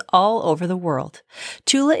retailers all over the world.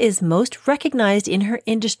 Tula is most recognized in her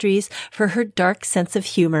industries for her dark sense of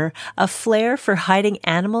humor, a flair for hiding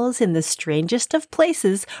animals in the strangest of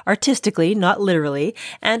places, artistically, not literally,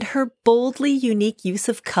 and her boldly unique use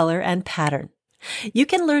of color and pattern. You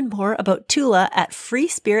can learn more about Tula at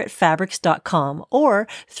freespiritfabrics.com or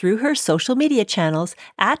through her social media channels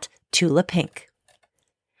at Tula Pink.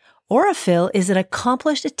 Aurifil is an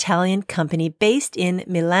accomplished Italian company based in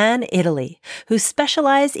Milan, Italy, who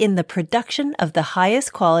specialize in the production of the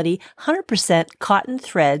highest quality 100% cotton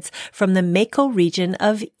threads from the Mako region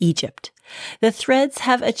of Egypt. The threads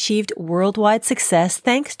have achieved worldwide success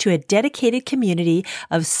thanks to a dedicated community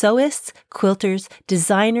of sewists, quilters,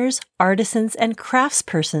 designers, artisans, and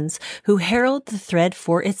craftspersons who herald the thread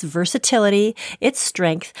for its versatility, its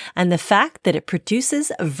strength, and the fact that it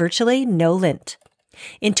produces virtually no lint.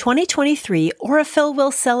 In 2023, Aurifil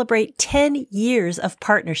will celebrate 10 years of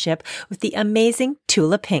partnership with the amazing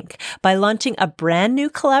Tula Pink by launching a brand new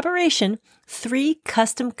collaboration, 3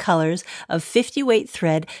 custom colors of 50-weight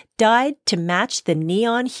thread dyed to match the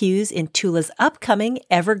neon hues in Tula's upcoming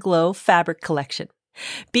Everglow fabric collection.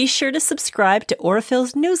 Be sure to subscribe to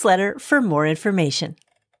Aurifil's newsletter for more information.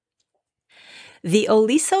 The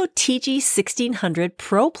Oliso TG1600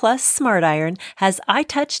 Pro Plus Smart Iron has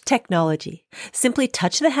iTouch technology. Simply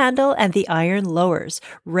touch the handle and the iron lowers,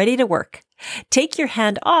 ready to work. Take your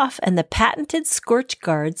hand off and the patented scorch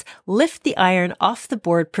guards lift the iron off the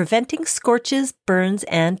board, preventing scorches, burns,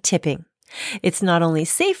 and tipping. It's not only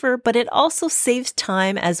safer, but it also saves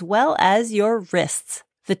time as well as your wrists.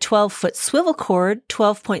 The 12-foot swivel cord,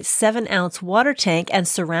 12.7-ounce water tank, and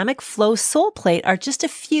ceramic flow sole plate are just a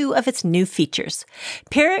few of its new features.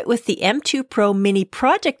 Pair it with the M2 Pro Mini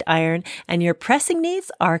Project Iron and your pressing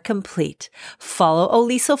needs are complete. Follow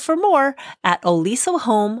Oliso for more at Oliso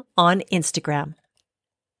Home on Instagram.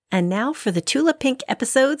 And now for the Tula Pink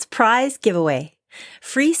episode's prize giveaway.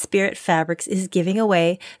 Free Spirit Fabrics is giving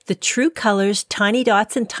away the True Colors Tiny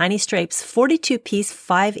Dots and Tiny Stripes 42-piece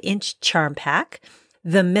 5-inch charm pack,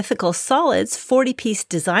 the Mythical Solids 40-piece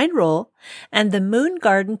design roll, and the Moon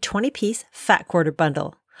Garden 20-piece fat quarter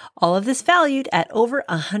bundle. All of this valued at over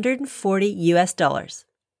 $140.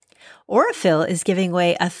 Aurifil is giving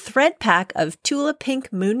away a thread pack of Tula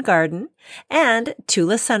Pink Moon Garden and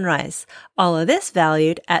Tula Sunrise. All of this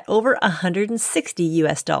valued at over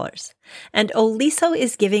 $160. And Oliso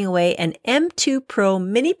is giving away an M2 Pro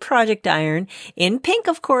Mini Project Iron in pink,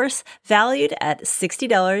 of course, valued at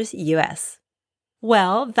 $60 US.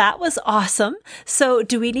 Well, that was awesome. So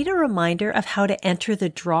do we need a reminder of how to enter the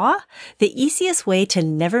draw? The easiest way to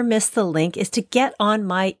never miss the link is to get on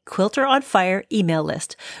my Quilter on Fire email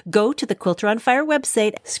list. Go to the Quilter on Fire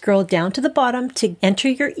website, scroll down to the bottom to enter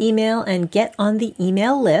your email and get on the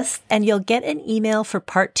email list, and you'll get an email for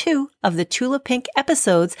part 2 of the Tula Pink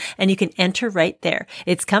episodes, and you can enter right there.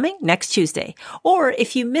 It's coming next Tuesday. Or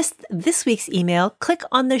if you missed this week's email, click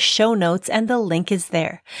on the show notes and the link is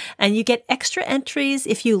there. And you get extra entries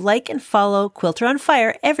if you like and follow Quilter on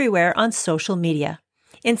Fire everywhere on social media.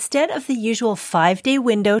 Instead of the usual 5-day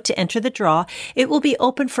window to enter the draw, it will be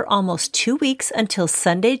open for almost 2 weeks until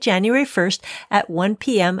Sunday, January 1st at 1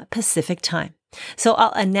 p.m. Pacific time. So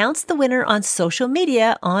I'll announce the winner on social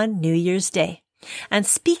media on New Year's Day. And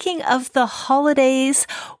speaking of the holidays,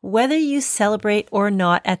 whether you celebrate or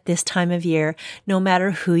not at this time of year, no matter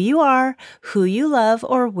who you are, who you love,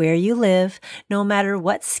 or where you live, no matter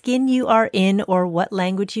what skin you are in or what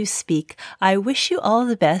language you speak, I wish you all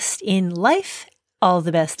the best in life, all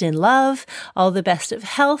the best in love, all the best of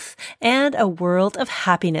health, and a world of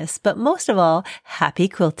happiness, but most of all, happy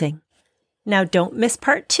quilting. Now don't miss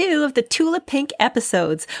part 2 of the Tula Pink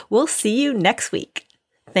episodes. We'll see you next week.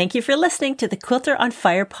 Thank you for listening to the Quilter on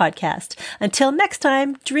Fire podcast. Until next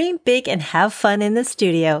time, dream big and have fun in the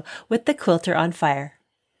studio with the Quilter on Fire.